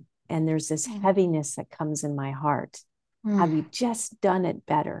shame. And there's this Mm, heaviness that comes in my heart. Have mm, we just done it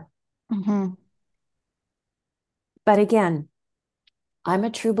better? mhm, But again, I'm a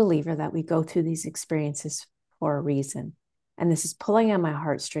true believer that we go through these experiences for a reason. And this is pulling on my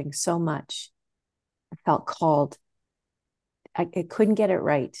heartstrings so much. I felt called. I couldn't get it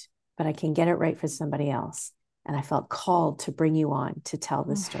right, but I can get it right for somebody else. And I felt called to bring you on to tell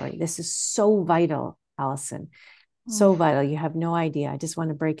this mm, story. This is so vital, Allison. So mm. vital. You have no idea. I just want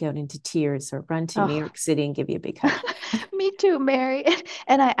to break out into tears or run to New Oh, York City and give you a big hug. me too, Mary.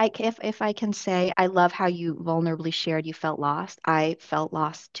 And if I can say, I love how you vulnerably shared you felt lost. I felt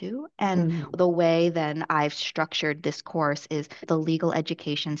lost too. And Mm. the way then I've structured this course is the legal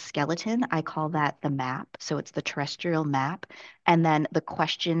education skeleton. I call that the map. So it's the terrestrial map. And then the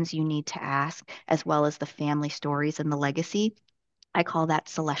questions you need to ask, as well as the family stories and the legacy. I call that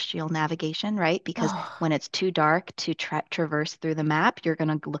celestial navigation, right? Because Oh, when it's too dark to traverse through the map, you're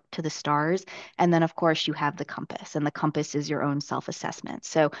going to look to the stars. And then, of course, you have the compass, and the compass is your own self assessment.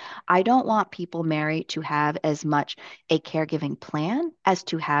 So I don't want people married to have as much a caregiving plan as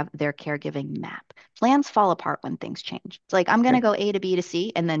to have their caregiving map. Plans fall apart when things change. It's like, I'm going to sure. go A to B to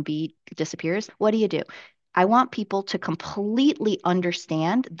C, and then B disappears. What do you do? I want people to completely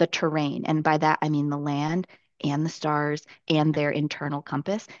understand the terrain. And by that, I mean the land and the stars and their internal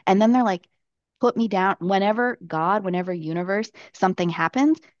compass. And then they're like, put me down. Whenever God, whenever universe, something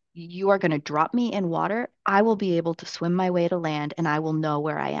happens, you are going to drop me in water. I will be able to swim my way to land and I will know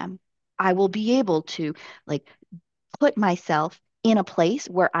where I am. I will be able to like put myself in a place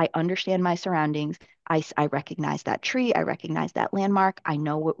where I understand my surroundings. I recognize that tree. I recognize that landmark. I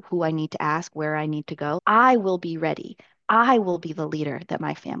know who I need to ask, where I need to go. I will be ready. I will be the leader that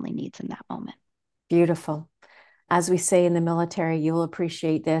my family needs in that moment. Beautiful. As we say in the military, you'll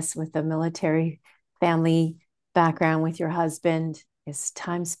appreciate this with the military family background with your husband. Is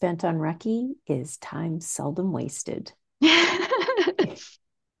time spent on recce is time seldom wasted.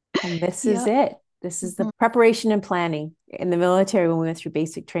 And this is Yep. it. This is the Mhm. preparation and planning. In the military, when we went through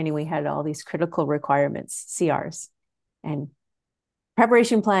basic training, we had all these critical requirements, CRs. And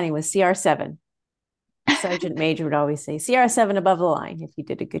preparation planning was CR7. Sergeant Major would always say CR7 above the line if you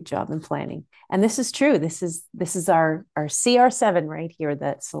did a good job in planning. And this is true. This is our CR7 right here,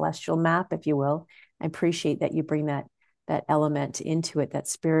 that celestial map, if you will. I appreciate that you bring that element into it, that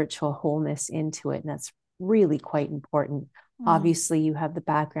spiritual wholeness into it. And that's really quite important. Mm. Obviously, you have the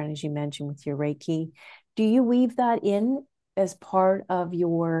background, as you mentioned, with your Reiki. Do you weave that in as part of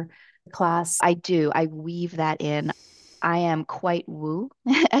your class? I do. I weave that in. I am quite woo,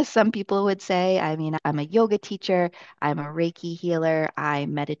 as some people would say. I mean, I'm a yoga teacher, I'm a Reiki healer, I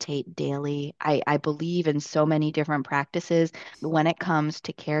meditate daily. I believe in so many different practices. When it comes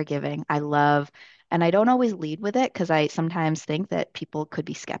to caregiving, I love, and I don't always lead with it because I sometimes think that people could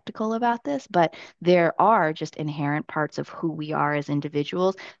be skeptical about this, but there are just inherent parts of who we are as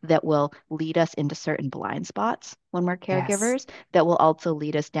individuals that will lead us into certain blind spots when we're Yes. caregivers, that will also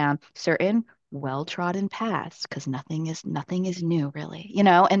lead us down certain well-trodden paths because nothing is new really,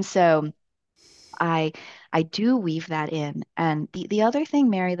 and so i I do weave that in. And the other thing,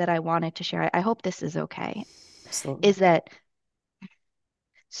 Mary, that I wanted to share, I hope this is okay, Absolutely. is that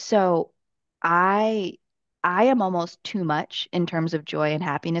so I I am almost too much in terms of joy and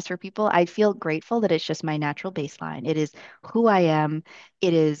happiness for people. I feel grateful that it's just my natural baseline. It is who I am.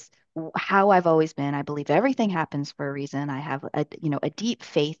 It is how I've always been. I believe everything happens for a reason. I have a deep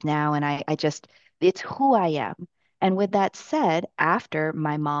faith now, and I just it's who I am. And with that said, after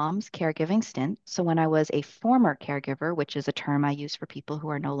my mom's caregiving stint, so when I was a former caregiver, which is a term I use for people who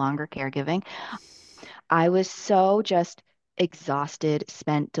are no longer caregiving, I was so just exhausted,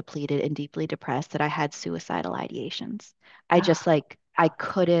 spent, depleted, and deeply depressed that I had suicidal ideations. I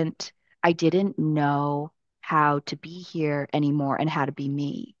couldn't, I didn't know how to be here anymore and how to be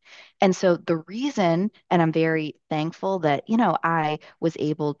me. And so the reason, and I'm very thankful that, I was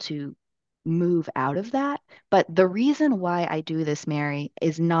able to move out of that. But the reason why I do this, Mary,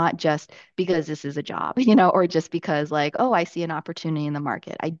 is not just because this is a job, or just because, like, oh, I see an opportunity in the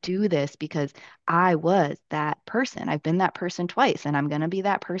market. I do this because I was that person. I've been that person twice, and I'm going to be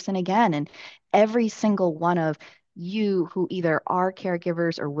that person again. And every single one of you who either are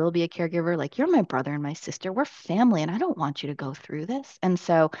caregivers or will be a caregiver, like, you're my brother and my sister. We're family, and I don't want you to go through this. And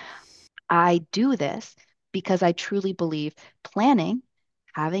so I do this because I truly believe planning,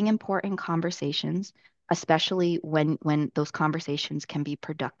 having important conversations, especially when those conversations can be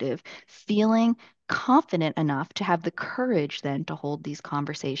productive, feeling confident enough to have the courage then to hold these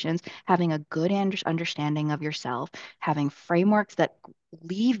conversations, having a good understanding of yourself, having frameworks that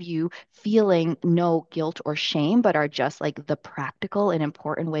leave you feeling no guilt or shame, but are just like the practical and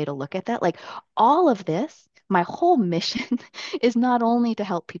important way to look at that. Like all of this, my whole mission is not only to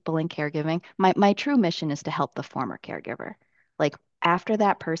help people in caregiving, my true mission is to help the former caregiver. Like after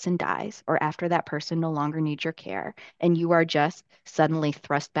that person dies or after that person no longer needs your care and you are just suddenly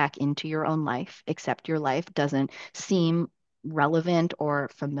thrust back into your own life, except your life doesn't seem relevant or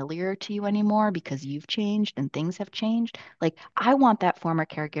familiar to you anymore because you've changed and things have changed. Like, I want that former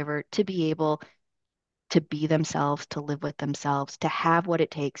caregiver to be able to be themselves, to live with themselves, to have what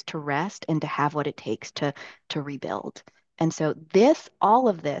it takes to rest and to have what it takes to rebuild. And so this, all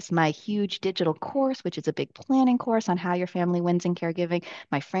of this, my huge digital course, which is a big planning course on how your family wins in caregiving,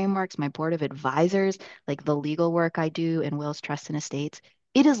 my frameworks, my board of advisors, like the legal work I do in wills, trusts, and estates,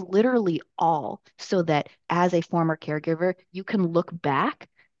 it is literally all so that as a former caregiver, you can look back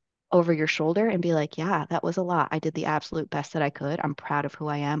over your shoulder and be like, yeah, that was a lot. I did the absolute best that I could. I'm proud of who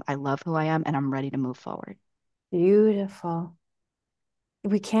I am. I love who I am, and I'm ready to move forward. Beautiful.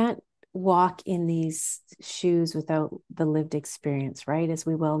 We can't walk in these shoes without the lived experience, right? As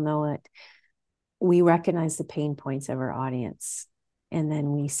we well know it, we recognize the pain points of our audience. And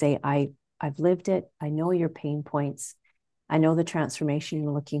then we say, I've lived it. I know your pain points. I know the transformation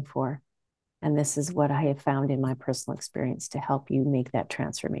you're looking for. And this is what I have found in my personal experience to help you make that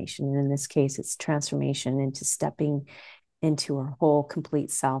transformation. And in this case, it's transformation into stepping into our whole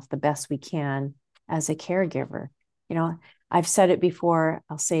complete self the best we can as a caregiver. You know, I've said it before,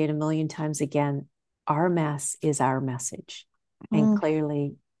 I'll say it a million times again. Our mess is our message, and Mm,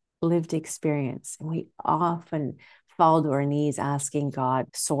 clearly lived experience. And we often fall to our knees asking God,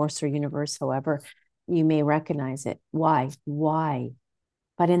 source or universe, however you may recognize it. Why? Why?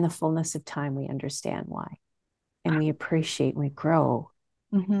 But in the fullness of time, we understand why. And we appreciate, we grow.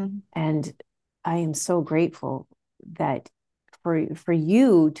 mhm. And I am so grateful that for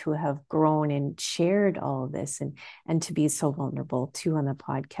you to have grown and shared all of this and to be so vulnerable too on the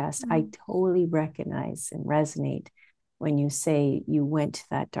podcast. I Mm. totally recognize and resonate when you say you went to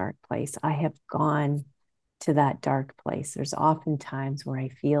that dark place. I have gone to that dark place. There's often times where I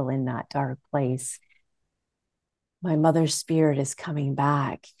feel in that dark place my mother's spirit is coming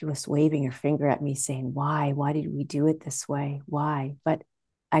back, just waving her finger at me, saying, why? Why did we do it this way? Why? But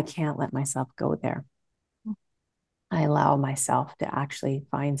I can't let myself go there. I allow myself to actually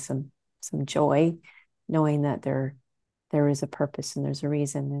find some joy, knowing that there is a purpose and there's a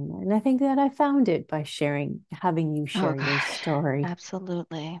reason. And I think that I found it by sharing, having you Oh share your gosh, story.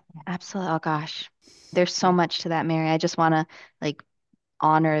 absolutely. Absolutely. Oh gosh. There's so much to that, Mary. I just want to like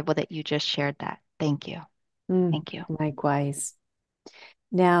honor what that you just shared that. Thank you. Thank you. Likewise.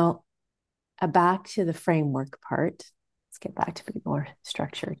 Now, back to the framework part. Let's get back to be more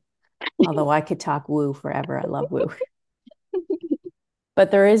structured. Although I could talk woo forever. I love woo.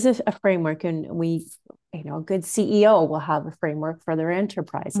 But there is a framework, and a good CEO will have a framework for their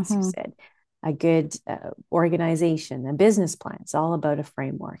enterprise, as you Hmm. said. A good organization, a business plan, it's all about a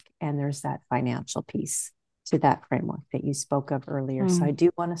framework. And there's that financial piece to that framework that you spoke of earlier. So I Mm,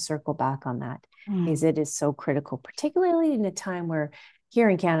 do want to circle back on that, mm, because it is so critical, particularly in a time where here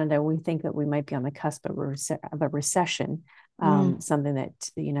in Canada, we think that we might be on the cusp of a recession, mm, something that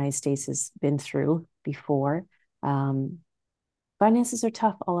the United States has been through before. Um, Finances are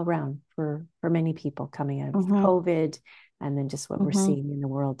tough all around for many people coming out of hmm, COVID and then just what we're hmm, seeing in the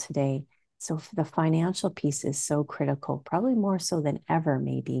world today. So the financial piece is so critical, probably more so than ever,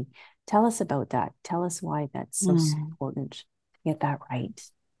 maybe. Tell us about that. Tell us why that's so mm. important to get that right.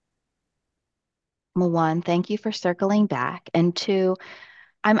 Well, one, thank you for circling back. And two,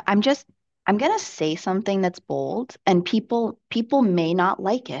 I'm gonna say something that's bold and people may not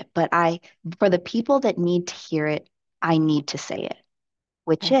like it, but for the people that need to hear it, I need to say it,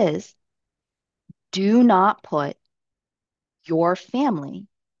 which Okay. is do not put your family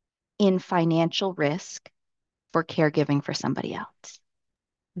in financial risk for caregiving for somebody else.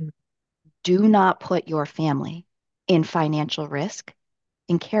 Do not put your family in financial risk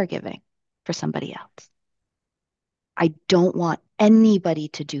in caregiving for somebody else. I don't want anybody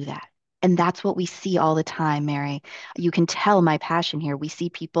to do that. And that's what we see all the time, Mary. You can tell my passion here. We see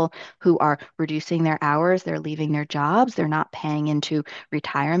people who are reducing their hours, they're leaving their jobs, they're not paying into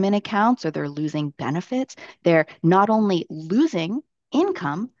retirement accounts, or they're losing benefits. They're not only losing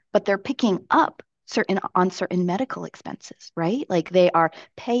income, but they're picking up certain medical expenses, right? Like they are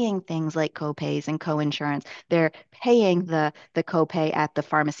paying things like copays and coinsurance. They're paying the copay at the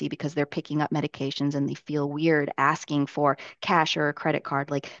pharmacy because they're picking up medications and they feel weird asking for cash or a credit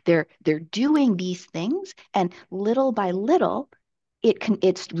card. Like they're doing these things, and little by little,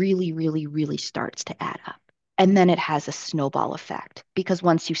 it's really starts to add up. And then it has a snowball effect because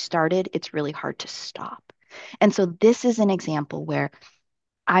once you started, it's really hard to stop. And so this is an example where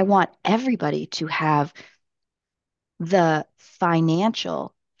I want everybody to have the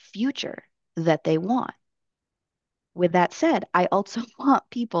financial future that they want. With that said, I also want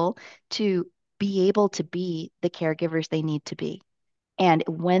people to be able to be the caregivers they need to be. And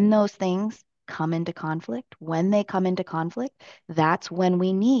when those things come into conflict, when they come into conflict, that's when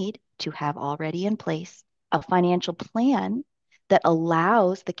we need to have already in place a financial plan that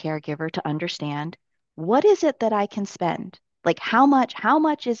allows the caregiver to understand what is it that I can spend? Like how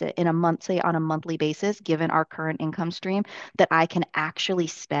much is it in a month, say on a monthly basis, given our current income stream, that I can actually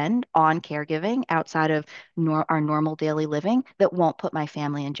spend on caregiving outside of our normal daily living that won't put my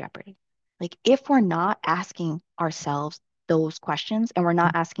family in jeopardy? Like if we're not asking ourselves those questions. And we're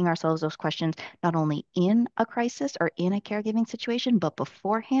not asking ourselves those questions not only in a crisis or in a caregiving situation, but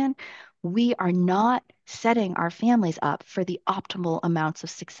beforehand. We are not setting our families up for the optimal amounts of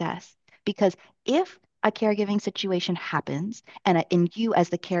success. Because if a caregiving situation happens and you, as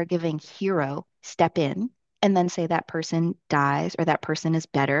the caregiving hero, step in and then say that person dies or that person is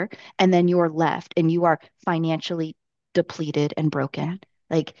better, and then you're left and you are financially depleted and broken,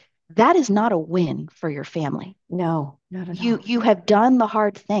 like that is not a win for your family. No, not at you all. you have done the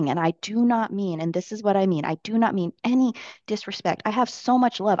hard thing, and I do not mean, and this is what I mean, I do not mean any disrespect. I have so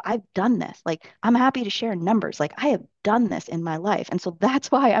much love. I've done this. Like I'm happy to share numbers. Like I have done this in my life, and so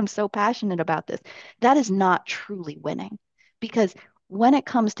that's why I'm so passionate about this. That is not truly winning, because when it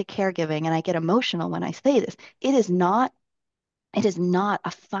comes to caregiving, and I get emotional when I say this, it is not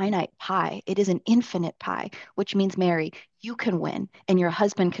a finite pie. It is an infinite pie, which means, Mary, you can win, and your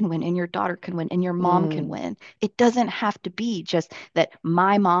husband can win, and your daughter can win, and your mom can Mm, win. It doesn't have to be just that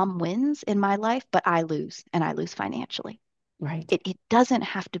my mom wins in my life, but I lose, and I lose financially. right. It doesn't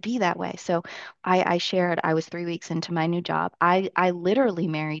have to be that way. So I shared, I was 3 weeks into my new job. I literally,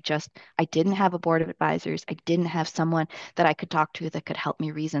 Mary, just, I didn't have a board of advisors. I didn't have someone that I could talk to that could help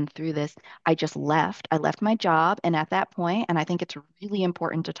me reason through this. I just left. I left my job. And at that point, and I think it's really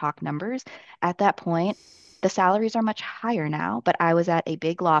important to talk numbers, at that point, the salaries are much higher now, but I was at a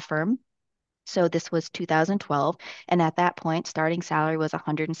big law firm. So this was 2012. And at that point, starting salary was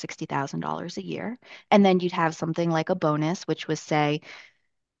 $160,000 a year. And then you'd have something like a bonus, which was, say,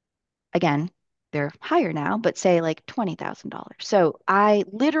 again, they're higher now, but say like $20,000. So I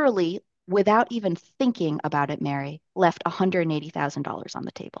literally, without even thinking about it, Mary, left $180,000 on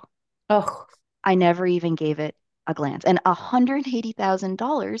the table. Oh, I never even gave it a glance. And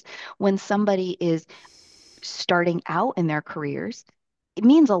 $180,000 when somebody is starting out in their careers, it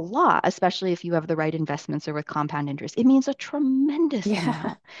means a lot, especially if you have the right investments or with compound interest. It means a tremendous yeah.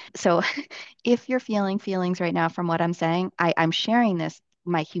 amount. So if you're feeling feelings right now from what I'm saying, I'm sharing this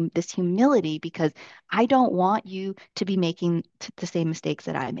humility because I don't want you to be making the same mistakes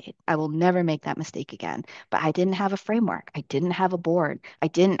that I made. I will never make that mistake again. But I didn't have a framework. I didn't have a board. I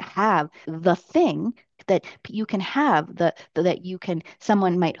didn't have the thing that you can have, that you can,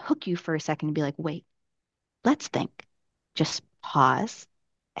 someone might hook you for a second and be like, wait, let's think. Just pause.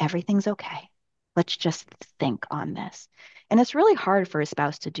 Everything's okay. Let's just think on this. And it's really hard for a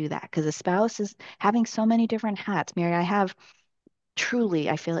spouse to do that because a spouse is having so many different hats. Mary, I have truly,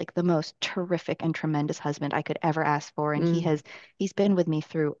 I feel like, the most terrific and tremendous husband I could ever ask for. And Mm, he's been with me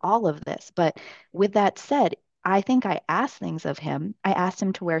through all of this. But with that said, I think I asked things of him. I asked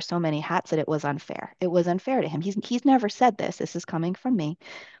him to wear so many hats that it was unfair. It was unfair to him. He's never said this. This is coming from me,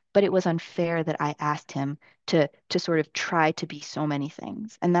 but it was unfair that I asked him to sort of try to be so many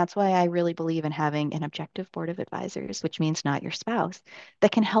things. And that's why I really believe in having an objective board of advisors, which means not your spouse,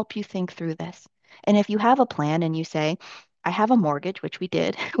 that can help you think through this. And if you have a plan and you say, I have a mortgage, which we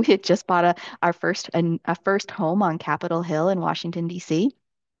did. We had just bought a first home on Capitol Hill in Washington, D.C.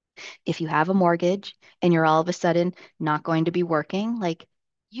 If you have a mortgage and you're all of a sudden not going to be working, like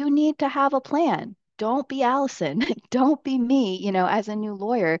you need to have a plan. Don't be Allison. Don't be me, as a new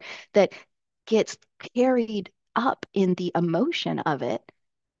lawyer that gets carried up in the emotion of it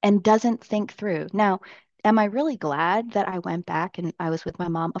and doesn't think through. Now, am I really glad that I went back and I was with my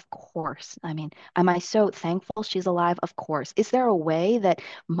mom? Of course. I mean, am I so thankful she's alive? Of course. Is there a way that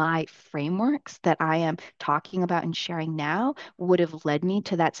my frameworks that I am talking about and sharing now would have led me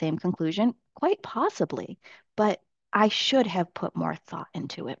to that same conclusion? Quite possibly. But I should have put more thought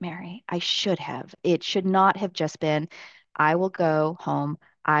into it, Mary. I should have. It should not have just been, I will go home.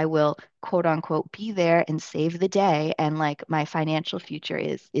 I will quote unquote be there and save the day. And like my financial future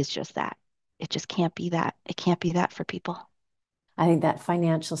is just that. It just can't be that. It can't be that for people. I think that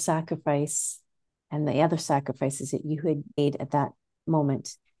financial sacrifice and the other sacrifices that you had made at that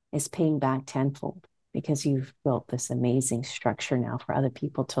moment is paying back tenfold because you've built this amazing structure now for other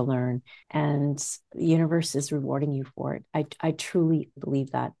people to learn. And the universe is rewarding you for it. I truly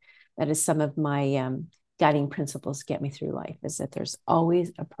believe that. That is some of my guiding principles to get me through life, is that there's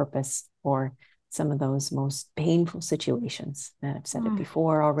always a purpose for some of those most painful situations. And I've said it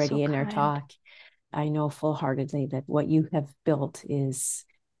before So already in our kind. talk. I know full-heartedly that what you have built is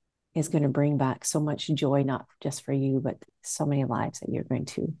going to bring back so much joy, not just for you, but so many lives that you're going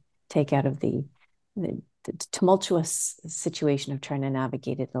to take out of the tumultuous situation of trying to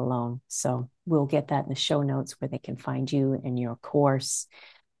navigate it alone. So we'll get that in the show notes where they can find you and your course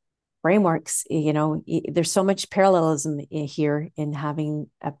frameworks. There's so much parallelism here in having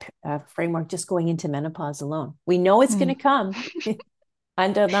a framework just going into menopause alone. We know it's going Mm. to come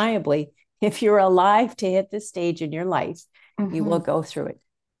undeniably. If you're alive to hit this stage in your life, you will Hmm. go through it.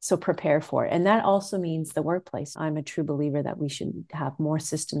 So prepare for it. And that also means the workplace. I'm a true believer that we should have more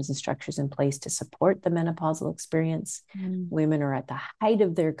systems and structures in place to support the menopausal experience. Mm. Women are at the height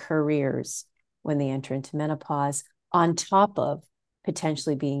of their careers when they enter into menopause, on top of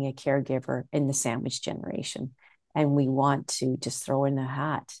potentially being a caregiver in the sandwich generation. And we want to just throw in the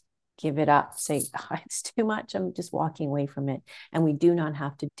hat, give it up, say, oh, it's too much. I'm just walking away from it. And we do not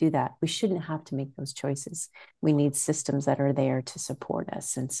have to do that. We shouldn't have to make those choices. We need systems that are there to support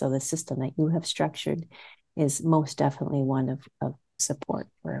us. And so the system that you have structured is most definitely one of support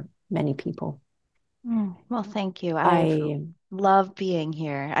for many people. Well, thank you. I've I loved being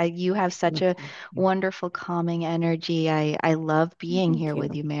here. You have such a wonderful calming energy. I love being thank here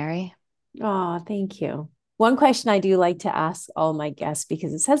with you. you, Mary. Oh, thank you. One question I do like to ask all my guests,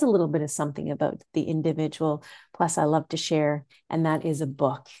 because it says a little bit of something about the individual, plus I love to share, and that is a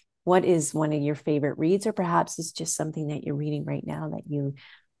book. What is one of your favorite reads, or perhaps it's just something that you're reading right now that you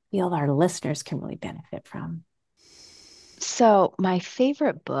feel our listeners can really benefit from? So, my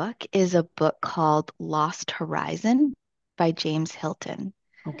favorite book is a book called Lost Horizon by James Hilton.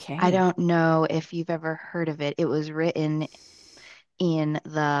 I Okay. don't know if you've ever heard of it. It was written in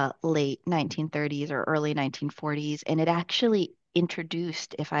the late 1930s or early 1940s, and it actually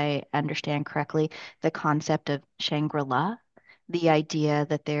introduced, if I understand correctly, the concept of Shangri-La, the idea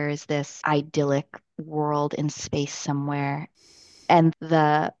that there is this idyllic world in space somewhere. And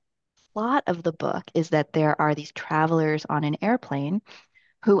the plot of the book is that there are these travelers on an airplane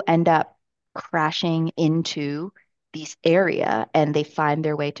who end up crashing into this area and they find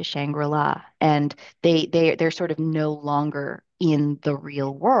their way to Shangri-La and they're sort of no longer in the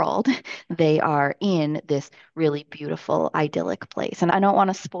real world. They are in this really beautiful idyllic place. And I don't want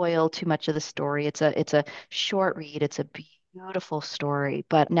to spoil too much of the story. It's a short read. It's a beautiful story.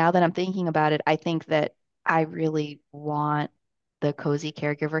 But now that I'm thinking about it, I think that I really want the Cozy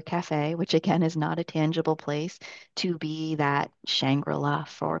Caregiver Cafe, which again is not a tangible place, to be that Shangri-La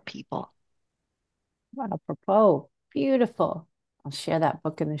for people. Apropos, beautiful. I'll share that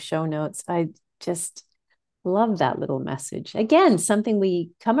book in the show notes. I just love that little message. Again, something we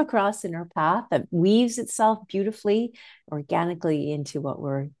come across in our path that weaves itself beautifully, organically into what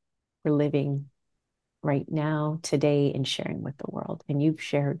we're living right now, today, and sharing with the world. And you've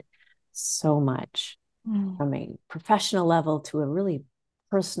shared so much Mm. from a professional level to a really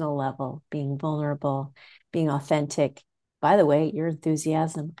personal level, being vulnerable, being authentic. By the way, your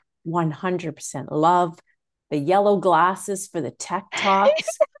enthusiasm, 100% love the yellow glasses for the tech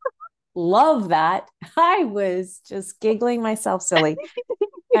talks. Love that. I was just giggling myself silly.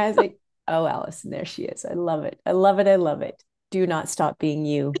 I was like, oh, Allison, there she is. I love it. I love it. I love it. Do not stop being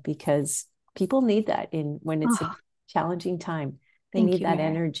you, because people need that in when it's a Oh, challenging time. They thank need you, that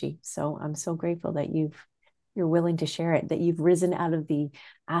Mary. energy. So I'm so grateful that you're willing to share it, that you've risen out of the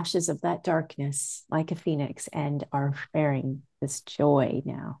ashes of that darkness like a phoenix and are sharing this joy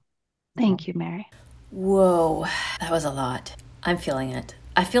now. So Thank you, Mary. whoa, that was a lot. I'm feeling it.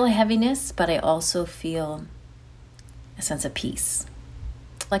 I feel a heaviness, but I also feel a sense of peace.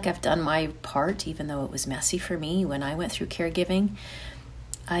 Like I've done my part, even though it was messy for me when I went through caregiving.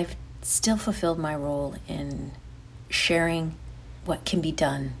 I've still fulfilled my role in sharing what can be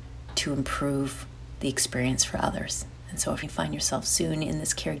done to improve the experience for others. And so if you find yourself soon in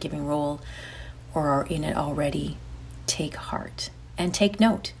this caregiving role or are in it already, take heart and take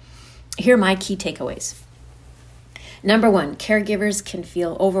note. Here are my key takeaways. Number 1, caregivers can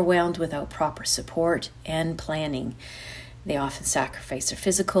feel overwhelmed without proper support and planning. They often sacrifice their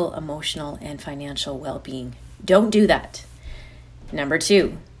physical, emotional, and financial well-being. Don't do that. Number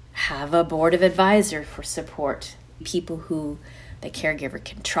 2, have a board of advisors for support. People who the caregiver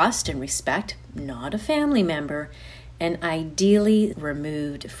can trust and respect, not a family member, and ideally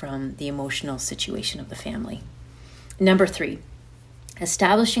removed from the emotional situation of the family. Number 3,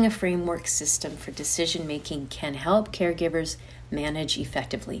 establishing a framework system for decision-making can help caregivers manage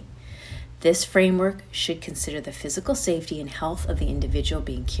effectively. This framework should consider the physical safety and health of the individual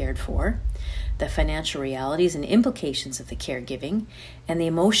being cared for, the financial realities and implications of the caregiving, and the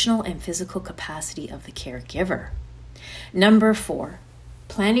emotional and physical capacity of the caregiver. Number 4,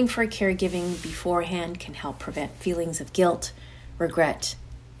 planning for caregiving beforehand can help prevent feelings of guilt, regret,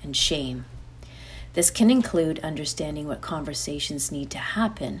 and shame. This can include understanding what conversations need to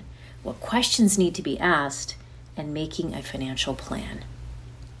happen, what questions need to be asked, and making a financial plan.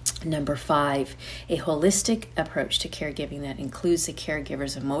 Number 5, a holistic approach to caregiving that includes the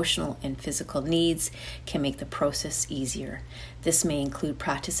caregiver's emotional and physical needs can make the process easier. This may include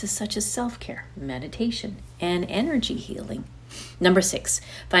practices such as self-care, meditation, and energy healing. Number 6,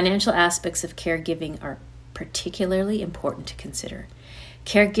 financial aspects of caregiving are particularly important to consider.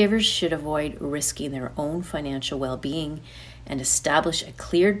 Caregivers should avoid risking their own financial well-being and establish a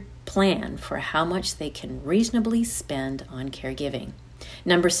clear plan for how much they can reasonably spend on caregiving.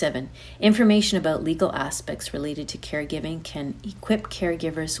 Number 7, information about legal aspects related to caregiving can equip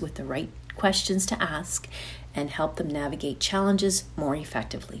caregivers with the right questions to ask and help them navigate challenges more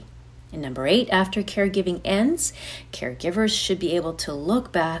effectively. And number 8, after caregiving ends, caregivers should be able to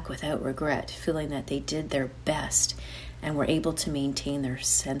look back without regret, feeling that they did their best and were able to maintain their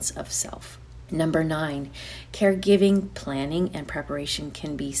sense of self. Number 9, caregiving planning and preparation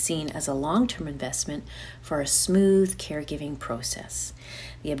can be seen as a long-term investment for a smooth caregiving process.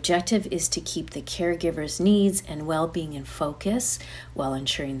 The objective is to keep the caregiver's needs and well-being in focus while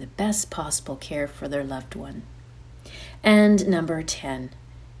ensuring the best possible care for their loved one. And number 10,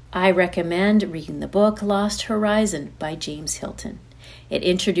 I recommend reading the book Lost Horizon by James Hilton. It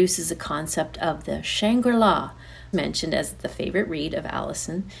introduces the concept of the Shangri-La, mentioned as the favorite read of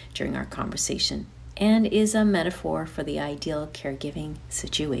Allison during our conversation, and is a metaphor for the ideal caregiving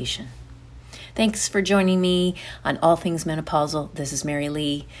situation. Thanks for joining me on All Things Menopausal. This is Mary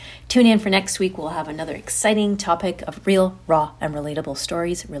Lee. Tune in for next week. We'll have another exciting topic of real, raw, and relatable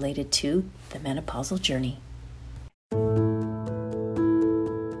stories related to the menopausal journey.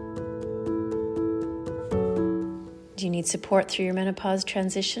 Do you need support through your menopause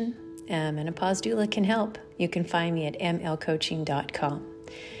transition? A menopause doula can help. You can find me at mlcoaching.com.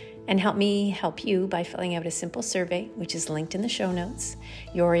 And help me help you by filling out a simple survey, which is linked in the show notes.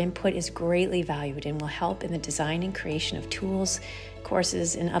 Your input is greatly valued and will help in the design and creation of tools,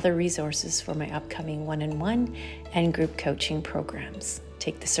 courses, and other resources for my upcoming one-on-one and group coaching programs.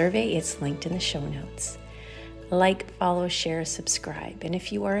 Take the survey, it's linked in the show notes. Like, follow, share, subscribe. And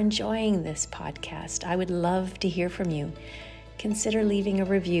if you are enjoying this podcast, I would love to hear from you. Consider leaving a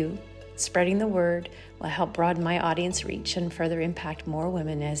review. Spreading the word will help broaden my audience reach and further impact more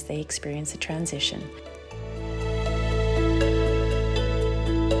women as they experience a transition.